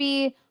 you could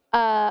be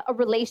a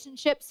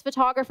relationships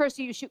photographer,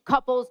 so you shoot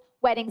couples,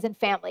 weddings, and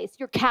families.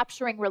 You're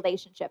capturing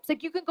relationships.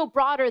 Like, you can go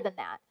broader than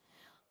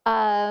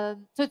that.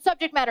 So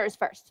subject matter is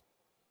first.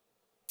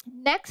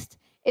 Next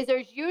is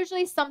there's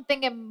usually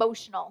something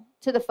emotional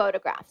to the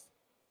photographs.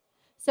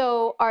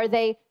 So are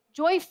they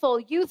joyful,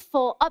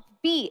 youthful,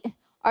 upbeat?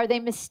 Are they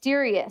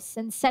mysterious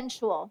and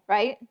sensual,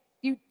 right?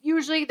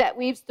 Usually that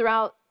weaves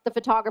throughout the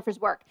photographer's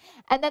work.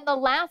 And then the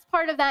last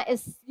part of that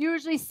is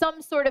usually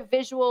some sort of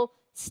visual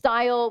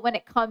style when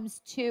it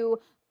comes to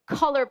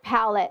color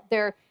palette.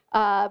 They're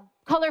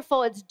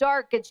colorful, it's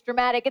dark, it's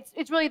dramatic.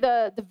 It's really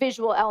the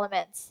visual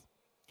elements.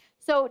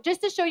 So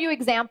just to show you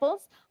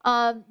examples,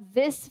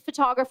 this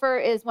photographer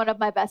is one of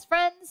my best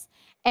friends,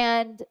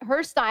 and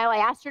her style, I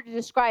asked her to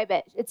describe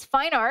it. It's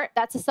fine art,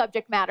 that's a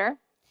subject matter.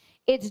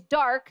 It's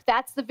dark,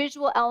 that's the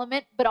visual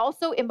element, but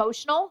also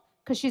emotional,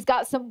 because she's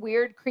got some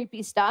weird,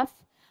 creepy stuff.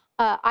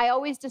 I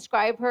always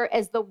describe her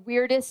as the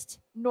weirdest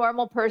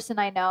normal person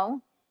I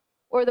know,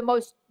 or the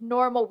most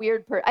normal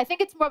weird person. I think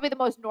it's probably the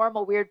most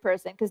normal weird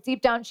person, because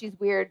deep down she's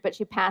weird, but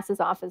she passes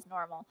off as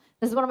normal.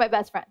 This is one of my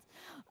best friends.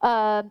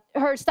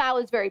 Her style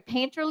is very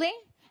painterly,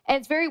 and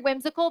it's very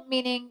whimsical,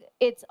 meaning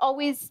it's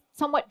always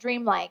somewhat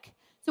dreamlike.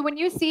 So when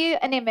you see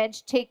an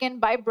image taken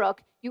by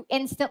Brooke, you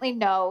instantly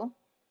know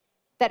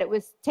that it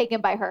was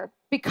taken by her,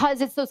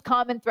 because it's those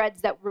common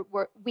threads that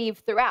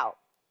weave throughout.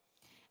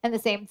 And the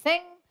same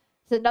thing,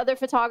 it's another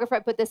photographer. I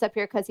put this up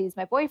here because he's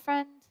my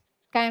boyfriend,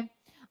 okay?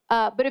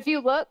 But if you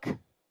look,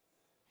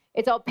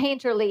 it's all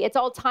painterly, it's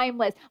all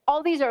timeless.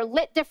 All these are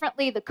lit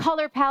differently, the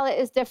color palette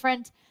is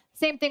different.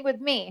 Same thing with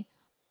me.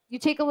 You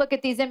take a look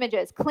at these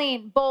images,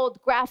 clean,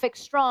 bold, graphic,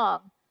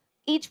 strong.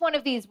 Each one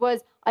of these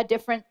was a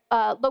different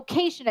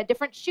location, a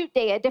different shoot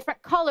day, a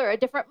different color, a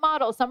different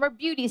model. Some are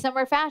beauty, some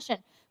are fashion,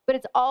 but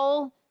it's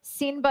all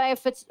seen by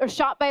or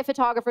shot by a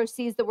photographer who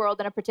sees the world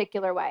in a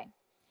particular way.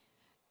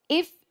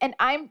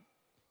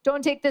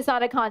 Don't take this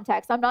out of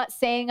context. I'm not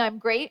saying I'm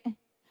great,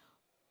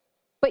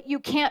 but you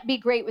can't be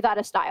great without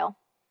a style.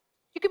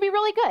 You can be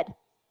really good.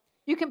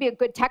 You can be a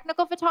good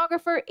technical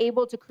photographer,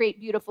 able to create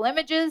beautiful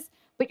images,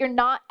 but you're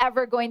not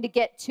ever going to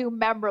get too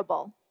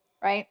memorable,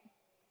 right?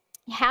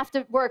 You have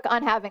to work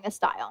on having a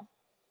style.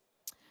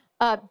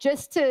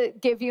 Just to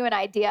give you an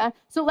idea,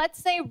 so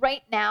let's say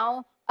right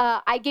now,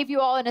 I gave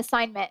you all an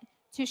assignment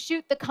to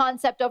shoot the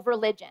concept of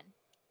religion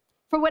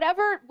for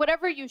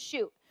whatever you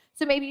shoot.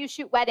 So maybe you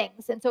shoot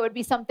weddings, and so it would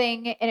be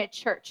something in a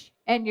church,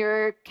 and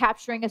you're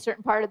capturing a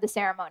certain part of the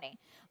ceremony.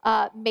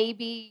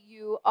 Maybe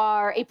you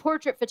are a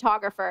portrait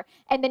photographer,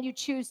 and then you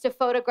choose to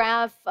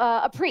photograph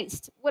a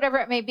priest, whatever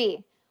it may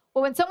be.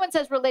 Well, when someone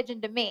says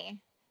religion to me,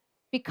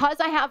 because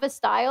I have a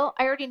style,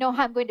 I already know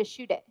how I'm going to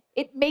shoot it.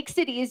 It makes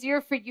it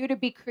easier for you to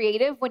be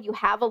creative when you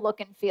have a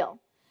look and feel.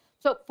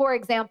 So for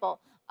example,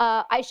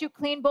 I shoot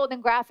clean, bold,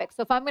 and graphic.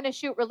 So if I'm going to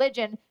shoot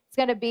religion, it's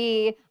going to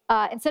be,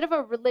 instead of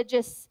a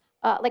religious,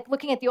 like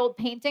looking at the old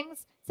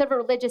paintings, instead of a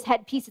religious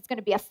headpiece, it's going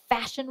to be a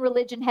fashion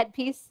religion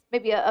headpiece,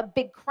 maybe a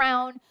big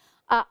crown.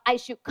 I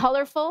shoot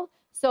colorful.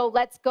 So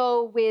let's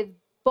go with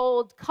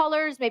bold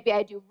colors. Maybe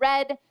I do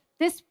red.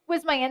 This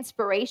was my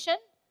inspiration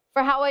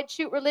for how I'd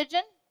shoot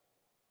religion.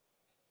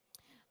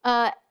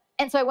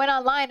 And so I went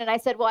online and I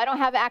said, well, I don't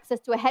have access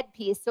to a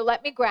headpiece, so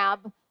let me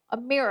grab a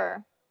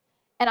mirror.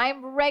 And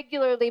I'm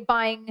regularly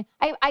buying,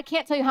 I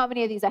can't tell you how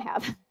many of these I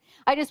have.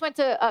 I just went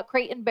to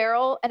Crate and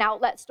Barrel, an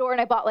outlet store,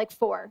 and I bought like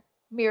 4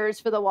 mirrors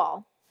for the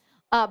wall.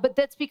 But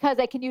that's because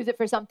I can use it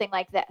for something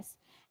like this.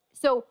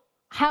 So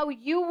how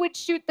you would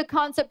shoot the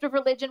concept of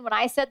religion when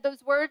I said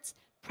those words,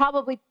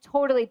 probably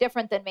totally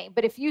different than me.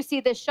 But if you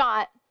see this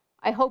shot,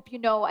 I hope you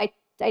know I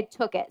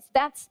took it.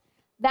 So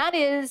that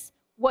is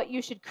what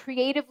you should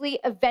creatively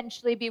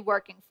eventually be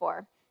working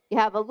for. You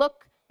have a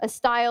look, a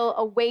style,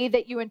 a way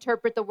that you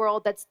interpret the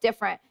world that's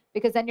different,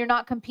 because then you're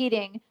not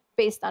competing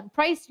based on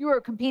price. You are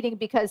competing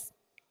because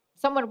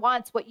someone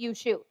wants what you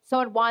shoot.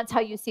 Someone wants how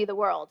you see the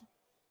world.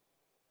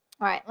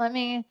 All right, let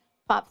me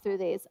pop through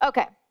these.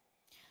 Okay.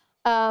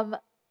 Also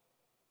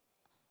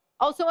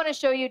want to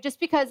show you, just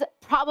because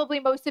probably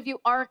most of you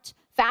aren't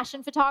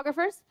fashion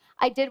photographers,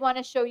 I did want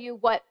to show you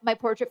what my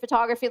portrait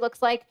photography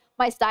looks like.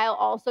 My style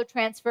also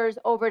transfers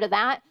over to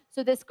that.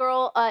 So this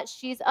girl,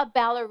 she's a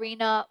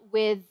ballerina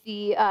with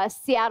the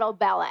Seattle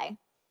Ballet.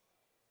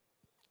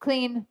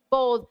 Clean,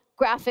 bold,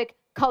 graphic,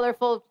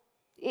 colorful.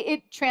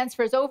 It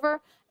transfers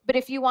over. But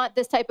if you want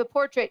this type of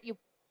portrait, you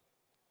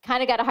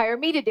kind of got to hire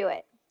me to do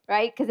it,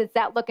 right? Because it's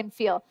that look and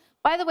feel.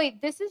 By the way,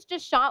 this is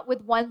just shot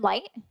with one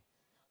light.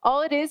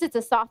 All it is, it's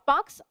a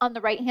softbox on the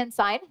right-hand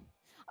side.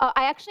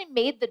 I actually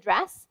made the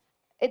dress.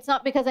 It's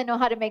not because I know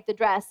how to make the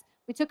dress.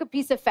 We took a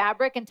piece of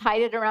fabric and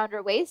tied it around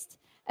her waist,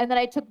 and then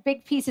I took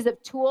big pieces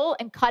of tulle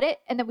and cut it,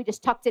 and then we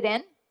just tucked it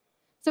in.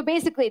 So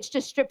basically, it's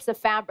just strips of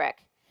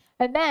fabric.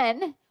 And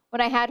then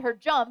when I had her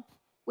jump,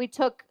 we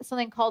took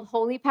something called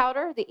Holy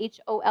Powder, the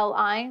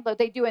H-O-L-I, that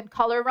they do in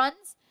color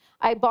runs.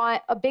 I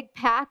bought a big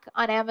pack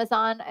on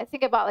Amazon. I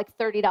think I bought like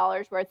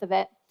 $30 worth of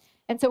it.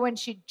 And so when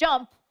she'd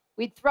jump,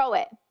 we'd throw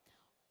it.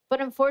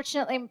 But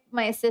unfortunately,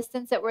 my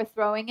assistants that were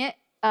throwing it,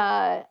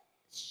 I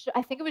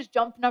think it was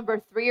jump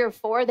number 3 or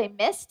 4, they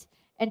missed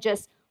and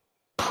just,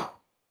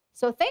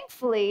 so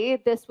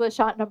thankfully, this was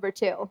shot number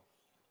 2.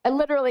 I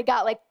literally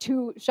got like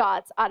 2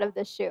 shots out of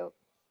this shoot.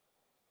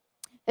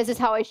 This is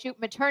how I shoot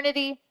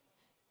maternity.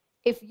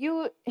 If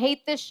you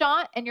hate this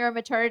shot and you're a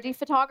maternity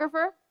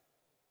photographer,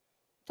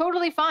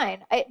 totally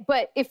fine.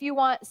 But if you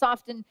want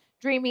soft and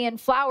dreamy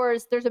and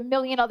flowers, there's a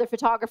million other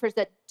photographers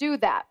that do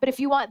that. But if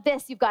you want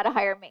this, you've got to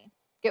hire me.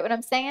 Get what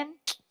I'm saying?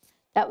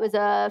 That was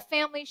a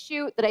family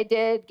shoot that I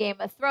did, Game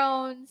of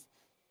Thrones,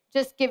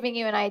 just giving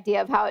you an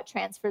idea of how it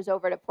transfers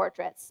over to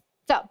portraits.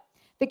 So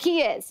the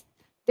key is,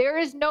 there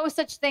is no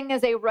such thing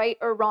as a right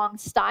or wrong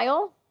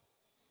style.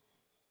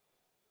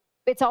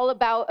 It's all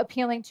about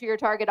appealing to your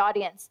target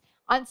audience.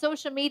 On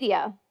social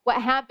media,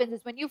 what happens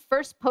is when you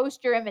first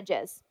post your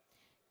images,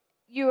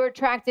 you are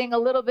attracting a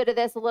little bit of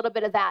this, a little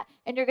bit of that,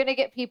 and you're going to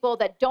get people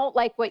that don't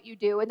like what you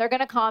do, and they're going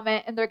to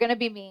comment, and they're going to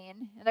be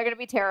mean, and they're going to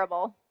be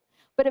terrible.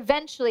 But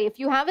eventually, if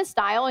you have a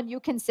style and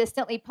you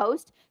consistently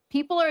post,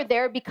 people are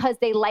there because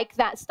they like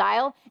that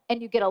style,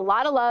 and you get a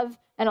lot of love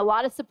and a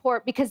lot of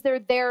support because they're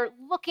there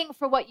looking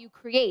for what you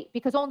create,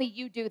 because only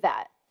you do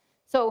that.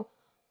 So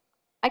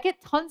I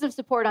get tons of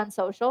support on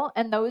social,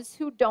 and those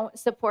who don't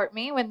support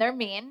me, when they're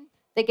mean,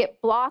 they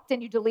get blocked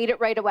and you delete it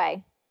right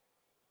away.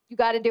 You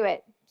got to do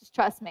it. Just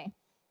trust me.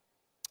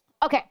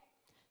 Okay,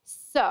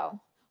 so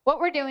what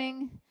we're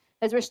doing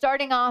is we're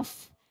starting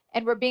off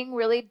and we're being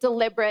really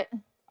deliberate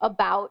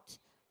about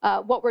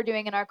what we're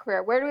doing in our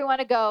career. Where do we want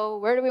to go?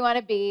 Where do we want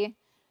to be?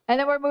 And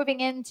then we're moving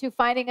into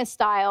finding a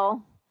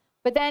style.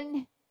 But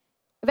then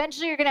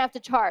eventually you're going to have to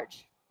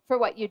charge for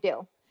what you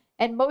do.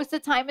 And most of the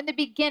time in the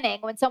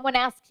beginning, when someone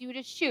asks you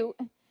to shoot,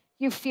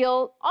 you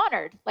feel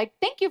honored. Like,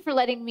 thank you for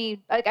letting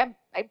me, like, I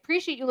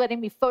appreciate you letting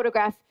me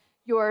photograph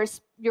your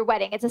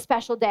wedding. It's a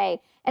special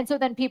day. And so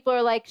then people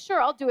are like, sure,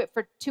 I'll do it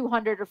for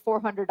 $200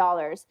 or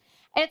 $400.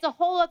 And it's a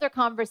whole other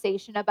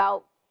conversation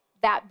about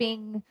that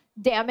being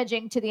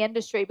damaging to the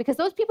industry, because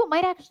those people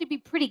might actually be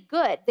pretty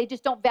good. They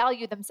just don't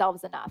value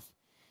themselves enough.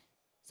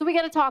 So we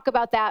got to talk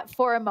about that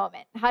for a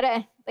moment, how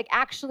to like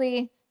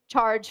actually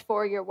charge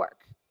for your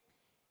work.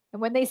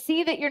 And when they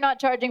see that you're not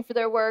charging for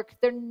their work,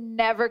 they're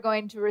never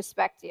going to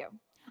respect you.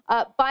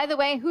 By the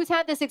way, who's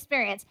had this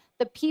experience?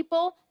 The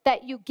people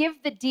that you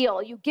give the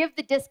deal, you give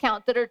the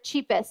discount that are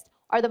cheapest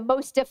are the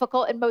most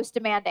difficult and most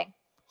demanding.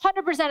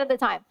 100% of the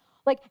time.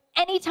 Like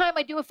anytime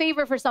I do a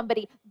favor for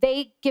somebody,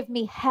 they give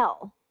me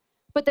hell.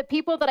 But the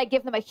people that I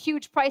give them a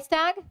huge price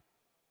tag,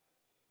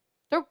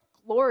 they're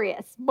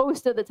glorious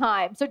most of the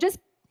time. So just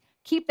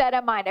keep that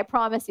in mind. I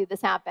promise you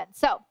this happens.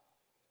 So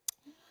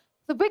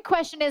the big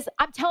question is,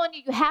 I'm telling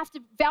you, you have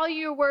to value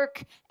your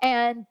work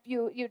and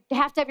you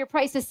have to have your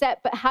prices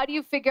set, but how do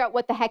you figure out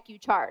what the heck you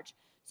charge?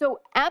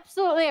 So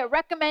absolutely, I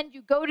recommend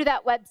you go to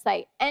that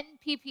website,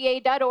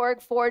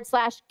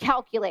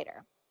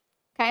 nppa.org/calculator,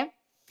 okay?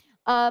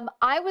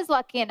 I was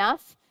lucky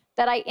enough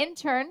that I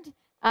interned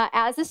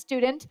as a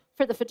student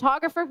for the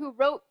photographer who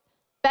wrote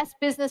Best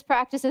Business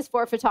Practices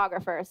for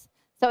Photographers.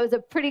 So it was a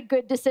pretty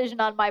good decision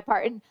on my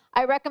part. And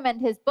I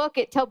recommend his book.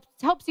 It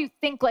helps you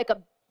think like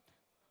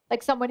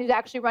someone who's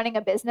actually running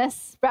a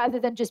business rather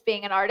than just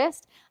being an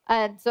artist.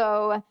 And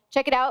so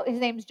check it out.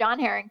 His name's John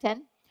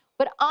Harrington.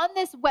 But on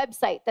this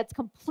website that's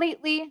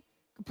completely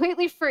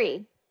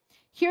free,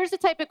 here's the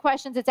type of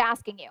questions it's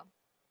asking you.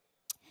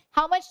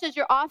 How much does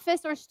your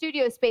office or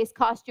studio space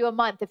cost you a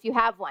month if you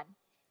have one?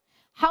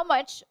 How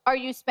much are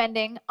you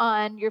spending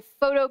on your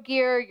photo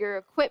gear, your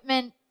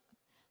equipment?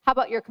 How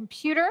about your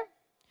computer,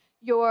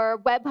 your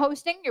web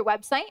hosting, your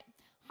website?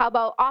 How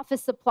about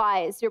office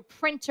supplies, your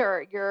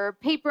printer, your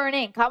paper and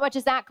ink? How much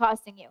is that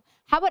costing you?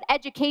 How about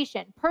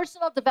education,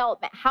 personal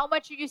development? How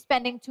much are you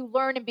spending to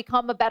learn and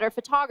become a better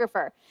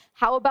photographer?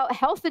 How about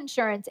health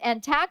insurance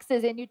and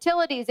taxes and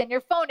utilities and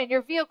your phone and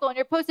your vehicle and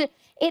your postage?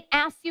 It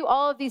asks you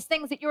all of these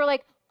things that you're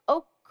like,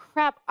 oh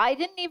crap, I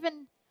didn't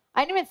even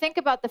think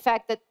about the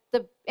fact that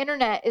the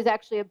internet is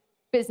actually a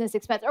business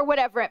expense or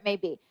whatever it may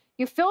be.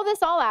 You fill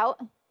this all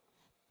out,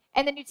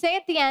 and then you say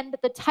at the end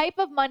the type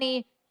of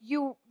money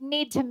you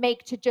need to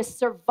make to just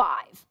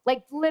survive,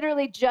 like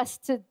literally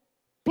just to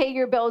pay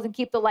your bills and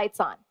keep the lights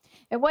on.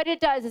 And what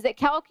it does is it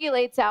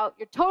calculates out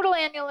your total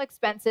annual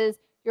expenses,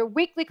 your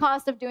weekly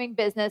cost of doing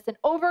business, and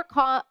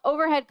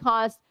overhead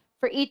cost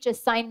for each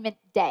assignment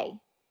day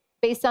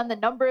based on the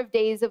number of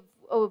days of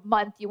a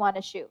month you want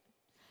to shoot.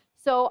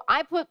 So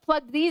I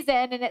plug these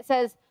in, and it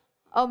says,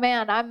 oh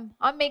man, I'm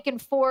making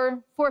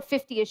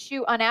 $450 a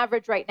shoot on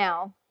average right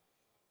now,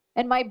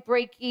 and my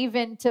break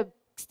even to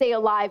stay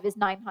alive is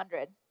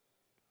 $900,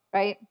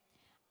 right?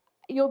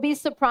 You'll be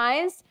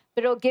surprised,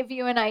 but it'll give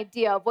you an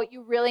idea of what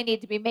you really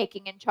need to be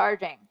making and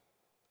charging.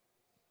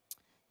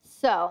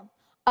 So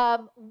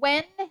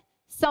when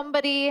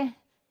somebody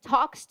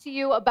talks to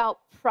you about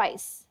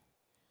price,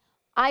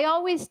 I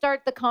always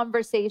start the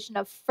conversation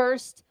of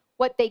first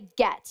what they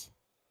get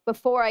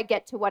before I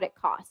get to what it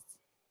costs.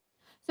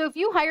 So if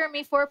you hire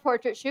me for a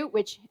portrait shoot,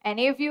 which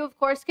any of you, of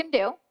course, can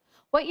do,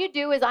 what you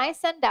do is I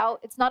send out,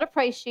 it's not a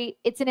price sheet,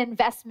 it's an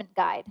investment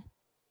guide.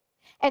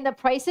 And the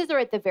prices are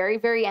at the very,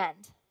 very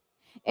end.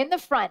 In the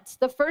front,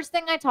 the first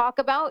thing I talk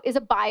about is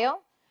a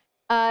bio,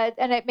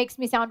 and it makes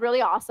me sound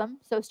really awesome,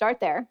 so start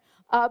there.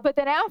 But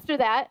then after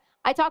that,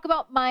 I talk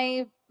about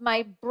my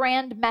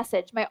brand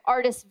message, my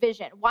artist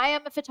vision, why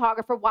I'm a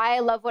photographer, why I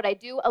love what I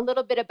do, a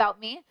little bit about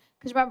me.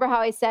 Because remember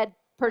how I said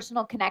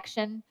personal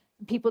connection?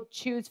 People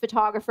choose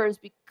photographers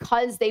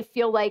because they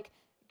feel like,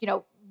 you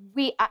know,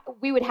 we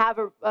would have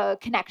a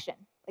connection.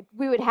 Like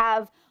we would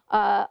have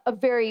a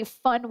very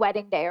fun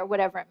wedding day or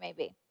whatever it may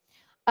be.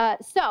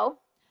 So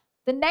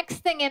the next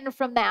thing in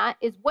from that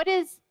is what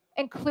is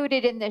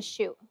included in this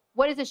shoot?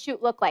 What does a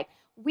shoot look like?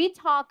 We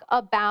talk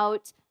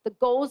about the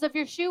goals of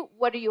your shoot.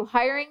 What are you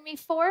hiring me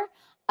for?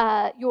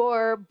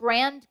 Your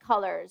brand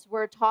colors.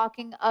 We're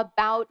talking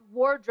about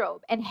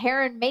wardrobe and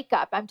hair and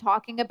makeup. I'm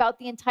talking about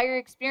the entire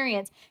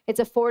experience. It's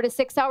a 4 to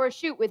 6 hour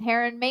shoot with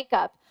hair and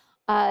makeup.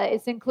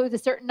 It includes a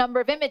certain number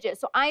of images.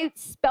 So I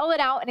spell it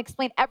out and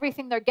explain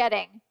everything they're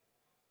getting,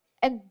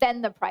 and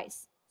then the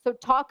price. So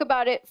talk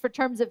about it for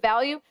terms of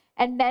value,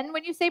 and then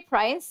when you say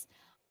price,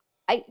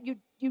 you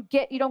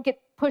don't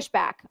get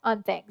pushback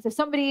on things. If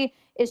somebody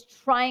is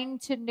trying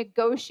to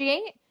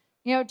negotiate,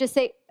 you know, just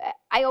say,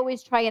 I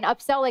always try and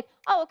upsell, like,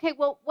 oh, okay,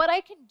 well, what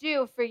I can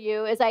do for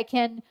you is I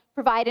can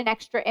provide an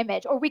extra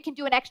image, or we can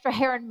do an extra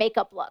hair and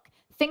makeup look.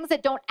 Things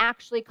that don't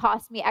actually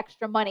cost me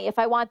extra money if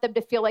I want them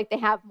to feel like they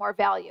have more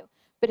value.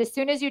 But as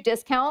soon as you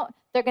discount,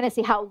 they're going to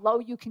see how low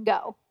you can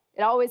go.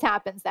 It always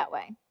happens that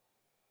way.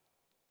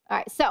 All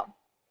right, so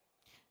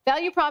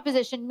value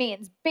proposition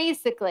means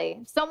basically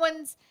if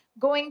someone's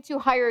going to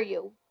hire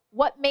you,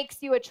 what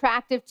makes you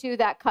attractive to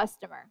that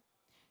customer?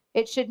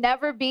 It should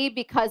never be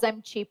because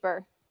I'm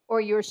cheaper or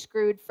you're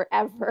screwed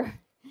forever.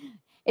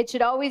 It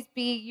should always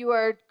be you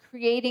are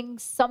creating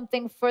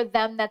something for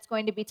them that's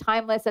going to be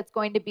timeless, that's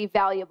going to be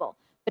valuable.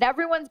 But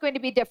everyone's going to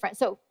be different.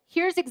 So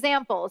here's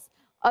examples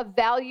of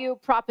value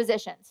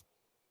propositions.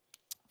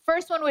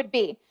 First one would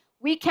be,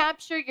 we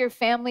capture your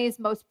family's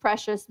most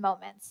precious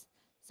moments.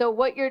 So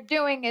what you're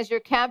doing is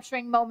you're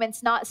capturing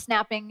moments, not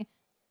snapping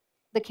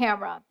the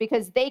camera,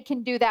 because they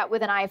can do that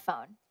with an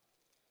iPhone,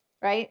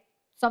 right?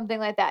 Something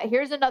like that.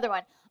 Here's another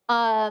one.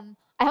 I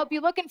help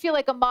you look and feel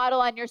like a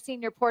model on your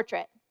senior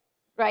portrait,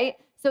 right?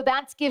 So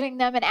that's giving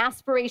them an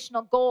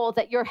aspirational goal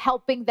that you're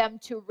helping them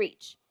to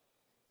reach.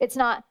 It's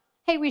not,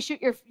 hey, we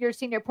shoot your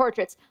senior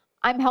portraits.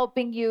 I'm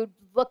helping you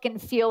look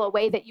and feel a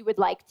way that you would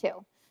like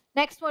to.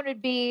 Next one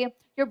would be,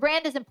 your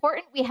brand is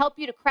important. We help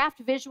you to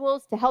craft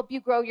visuals to help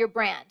you grow your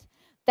brand.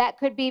 That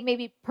could be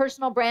maybe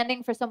personal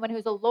branding for someone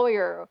who's a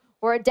lawyer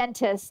or a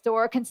dentist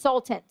or a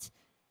consultant.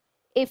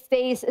 If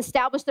they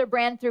establish their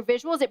brand through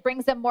visuals, it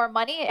brings them more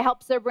money. It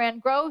helps their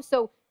brand grow.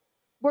 So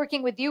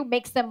working with you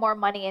makes them more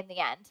money in the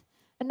end.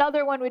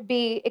 Another one would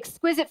be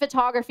exquisite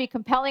photography,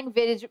 compelling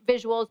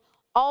visuals,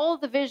 all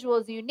the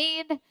visuals you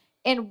need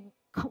in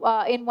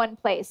one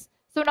place.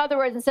 So in other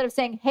words, instead of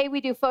saying, hey, we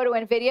do photo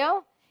and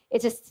video,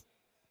 it's just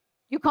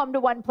you come to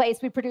one place,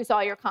 we produce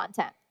all your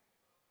content.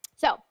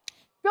 So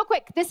real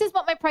quick, this is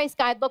what my price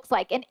guide looks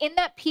like. And in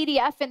that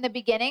PDF in the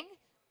beginning,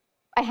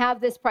 I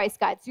have this price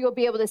guide, so you'll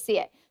be able to see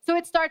it. So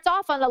it starts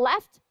off on the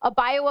left, a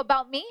bio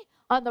about me.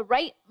 On the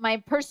right, my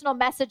personal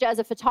message as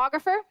a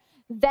photographer.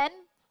 Then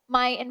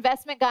my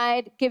investment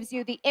guide gives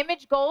you the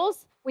image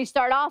goals. We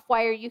start off,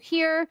 why are you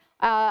here?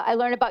 I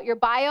learn about your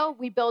bio.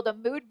 We build a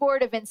mood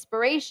board of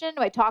inspiration.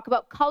 I talk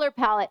about color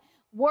palette,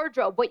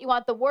 wardrobe, what you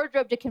want the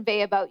wardrobe to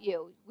convey about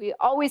you. We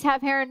always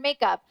have hair and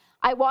makeup.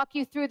 I walk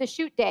you through the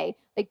shoot day.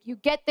 Like you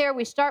get there,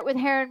 we start with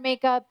hair and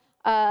makeup.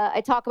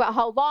 I talk about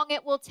how long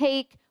it will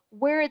take,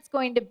 where it's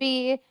going to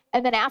be,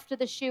 and then after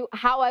the shoot,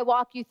 how I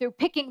walk you through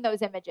picking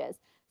those images.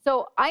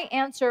 So I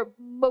answer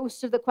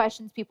most of the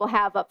questions people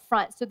have up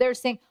front. So they're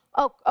saying,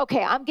 oh,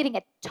 okay, I'm getting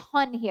a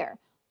ton here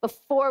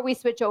before we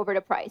switch over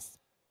to price.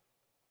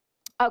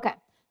 Okay,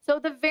 so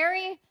the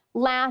very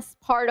last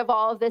part of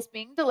all of this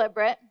being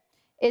deliberate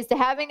is to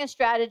having a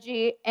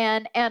strategy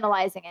and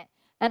analyzing it.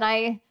 And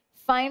I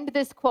find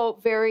this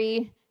quote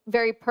very,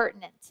 very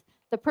pertinent.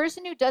 The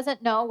person who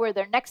doesn't know where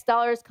their next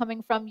dollar is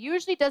coming from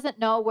usually doesn't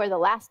know where the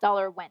last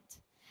dollar went.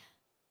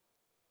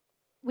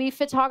 We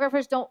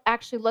photographers don't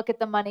actually look at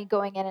the money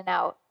going in and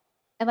out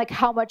and like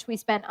how much we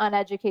spent on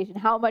education,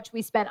 how much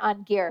we spent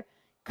on gear,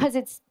 because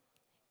it's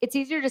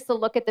easier just to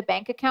look at the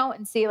bank account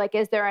and see like,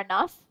 is there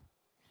enough?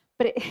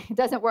 But it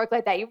doesn't work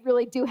like that. You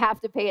really do have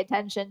to pay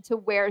attention to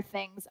where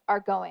things are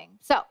going.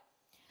 So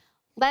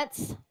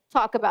let's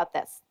talk about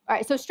this. All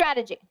right, so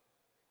strategy.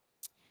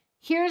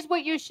 Here's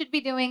what you should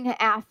be doing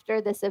after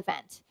this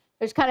event.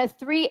 There's kind of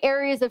 3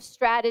 areas of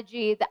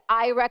strategy that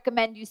I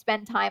recommend you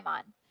spend time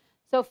on.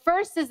 So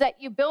first is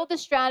that you build a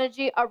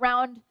strategy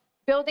around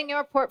building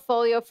your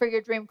portfolio for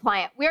your dream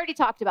client. We already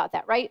talked about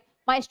that, right?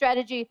 My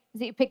strategy is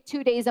that you pick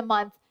 2 days a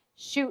month,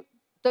 shoot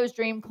those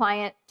dream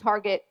client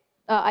target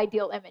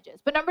ideal images.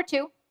 But number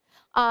 2,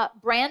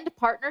 brand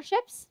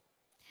partnerships.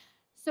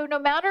 So no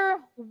matter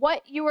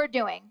what you are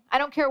doing, I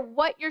don't care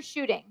what you're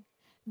shooting,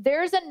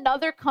 there's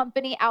another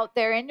company out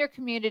there in your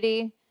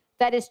community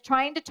that is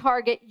trying to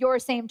target your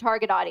same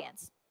target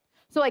audience.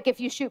 So like if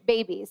you shoot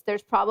babies,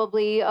 there's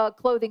probably a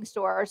clothing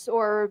store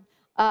or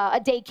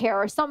a daycare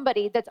or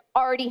somebody that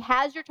already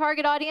has your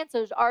target audience,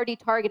 so is already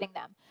targeting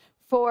them.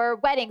 For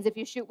weddings, if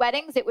you shoot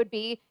weddings, it would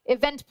be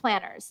event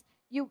planners.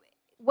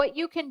 What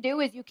you can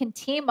do is you can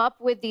team up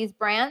with these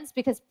brands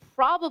because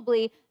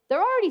probably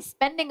they're already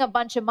spending a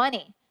bunch of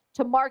money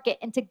to market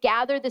and to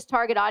gather this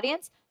target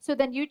audience. So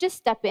then you just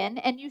step in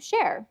and you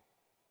share.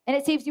 And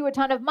it saves you a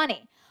ton of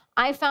money.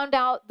 I found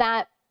out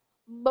that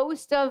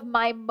most of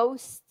my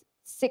most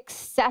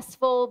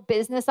successful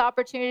business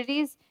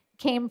opportunities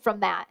came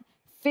from that.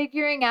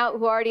 Figuring out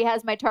who already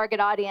has my target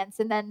audience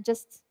and then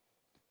just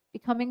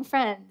becoming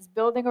friends,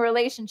 building a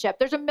relationship.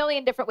 There's a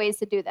million different ways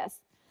to do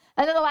this.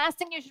 And then the last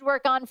thing you should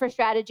work on for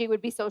strategy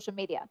would be social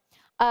media.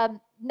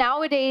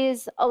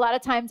 Nowadays, a lot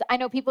of times, I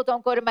know people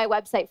don't go to my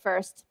website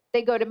first.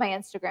 They go to my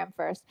Instagram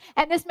first.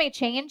 And this may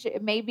change.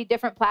 It may be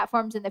different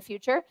platforms in the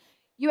future.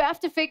 You have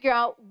to figure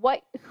out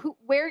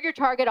where your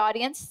target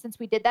audience, since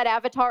we did that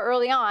avatar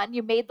early on,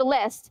 you made the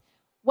list,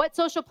 what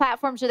social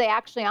platforms are they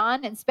actually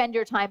on, and spend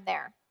your time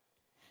there.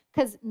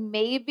 Because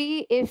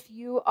maybe if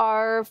you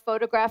are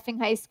photographing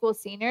high school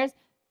seniors,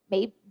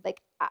 maybe,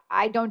 like,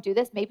 I don't do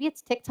this, maybe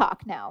it's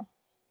TikTok now.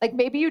 Like,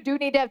 maybe you do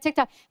need to have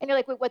TikTok. And you're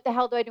like, wait, what the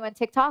hell do I do on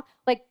TikTok?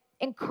 Like,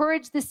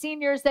 encourage the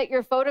seniors that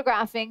you're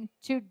photographing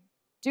to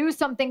do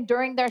something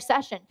during their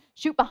session.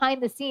 Shoot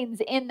behind the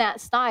scenes in that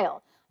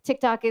style.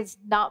 TikTok is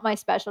not my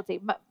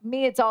specialty.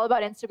 Me, it's all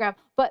about Instagram.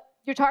 But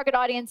your target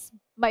audience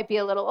might be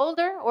a little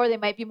older, or they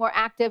might be more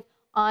active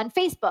on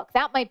Facebook.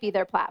 That might be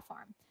their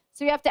platform.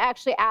 So you have to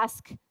actually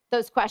ask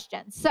those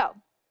questions. So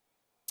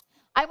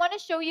I want to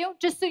show you,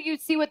 just so you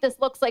see what this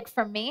looks like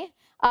for me,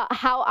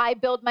 how I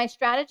build my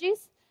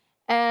strategies.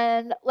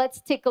 And let's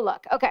take a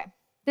look. Okay,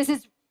 this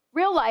is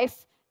real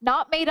life,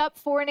 not made up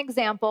for an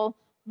example,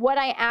 what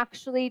I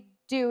actually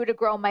do to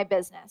grow my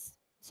business.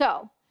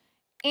 So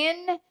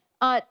in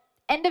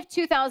end of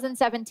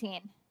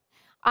 2017,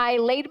 I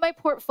laid my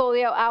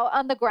portfolio out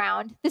on the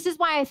ground. This is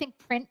why I think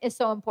print is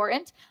so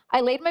important.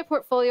 I laid my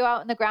portfolio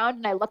out on the ground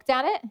and I looked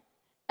at it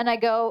and I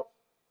go,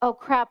 oh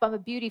crap, I'm a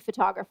beauty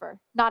photographer,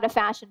 not a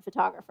fashion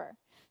photographer.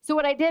 So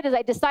what I did is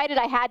I decided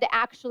I had to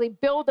actually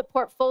build a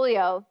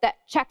portfolio that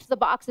checked the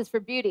boxes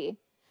for beauty.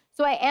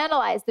 So I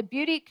analyzed the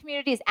beauty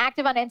community is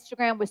active on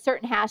Instagram with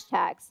certain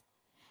hashtags.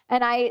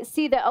 And I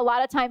see that a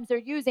lot of times they're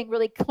using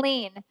really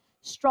clean,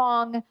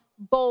 strong,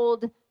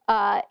 bold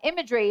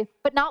imagery,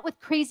 but not with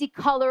crazy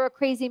color or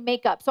crazy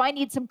makeup. So I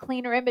need some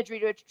cleaner imagery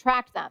to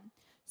attract them.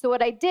 So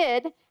what I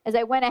did is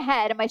I went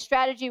ahead and my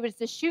strategy was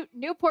to shoot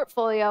new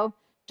portfolio,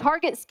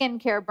 target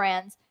skincare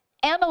brands,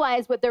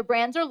 analyze what their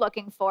brands are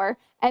looking for,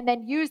 and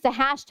then use the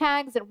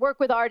hashtags and work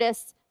with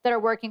artists that are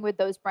working with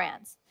those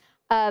brands.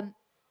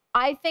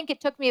 I think it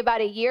took me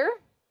about a year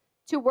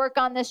to work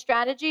on this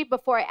strategy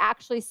before I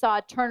actually saw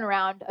a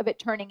turnaround of it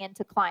turning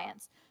into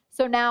clients.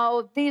 So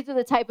now these are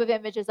the type of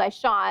images I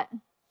shot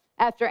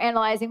after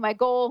analyzing my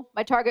goal,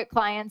 my target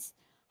clients,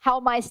 how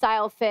my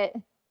style fit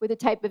with the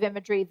type of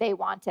imagery they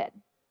wanted.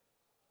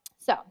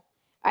 So, all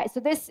right, so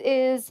this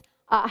is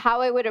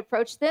how I would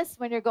approach this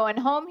when you're going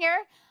home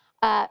here.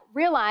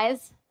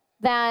 Realize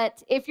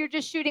that if you're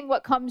just shooting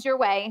what comes your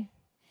way,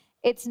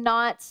 it's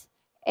not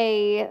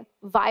a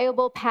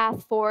viable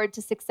path forward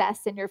to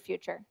success in your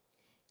future.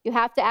 You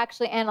have to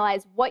actually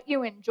analyze what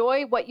you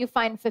enjoy, what you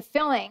find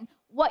fulfilling,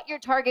 what your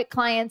target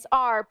clients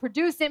are,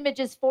 produce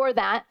images for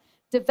that,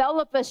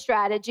 develop a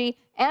strategy,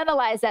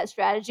 analyze that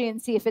strategy,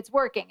 and see if it's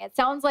working. It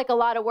sounds like a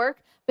lot of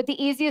work, but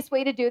the easiest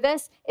way to do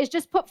this is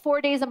just put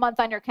 4 days a month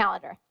on your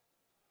calendar.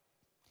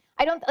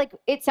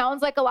 It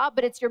sounds like a lot,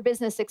 but it's your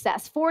business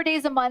success. 4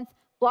 days a month,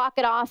 block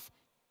it off.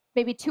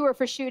 Maybe 2 are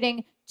for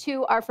shooting,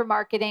 2 are for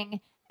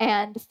marketing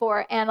and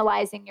for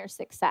analyzing your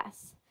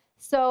success.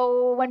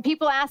 So when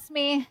people ask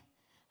me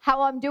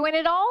how I'm doing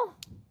it all,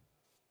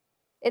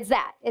 it's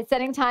that. It's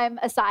setting time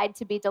aside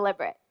to be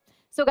deliberate.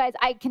 So guys,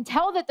 I can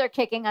tell that they're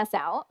kicking us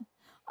out.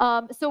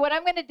 So what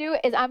I'm going to do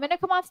is I'm going to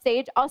come off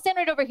stage. I'll stand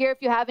right over here if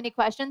you have any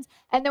questions.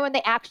 And then when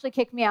they actually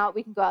kick me out,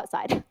 we can go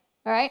outside.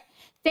 All right?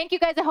 Thank you,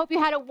 guys. I hope you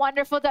had a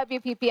wonderful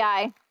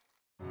WPPI.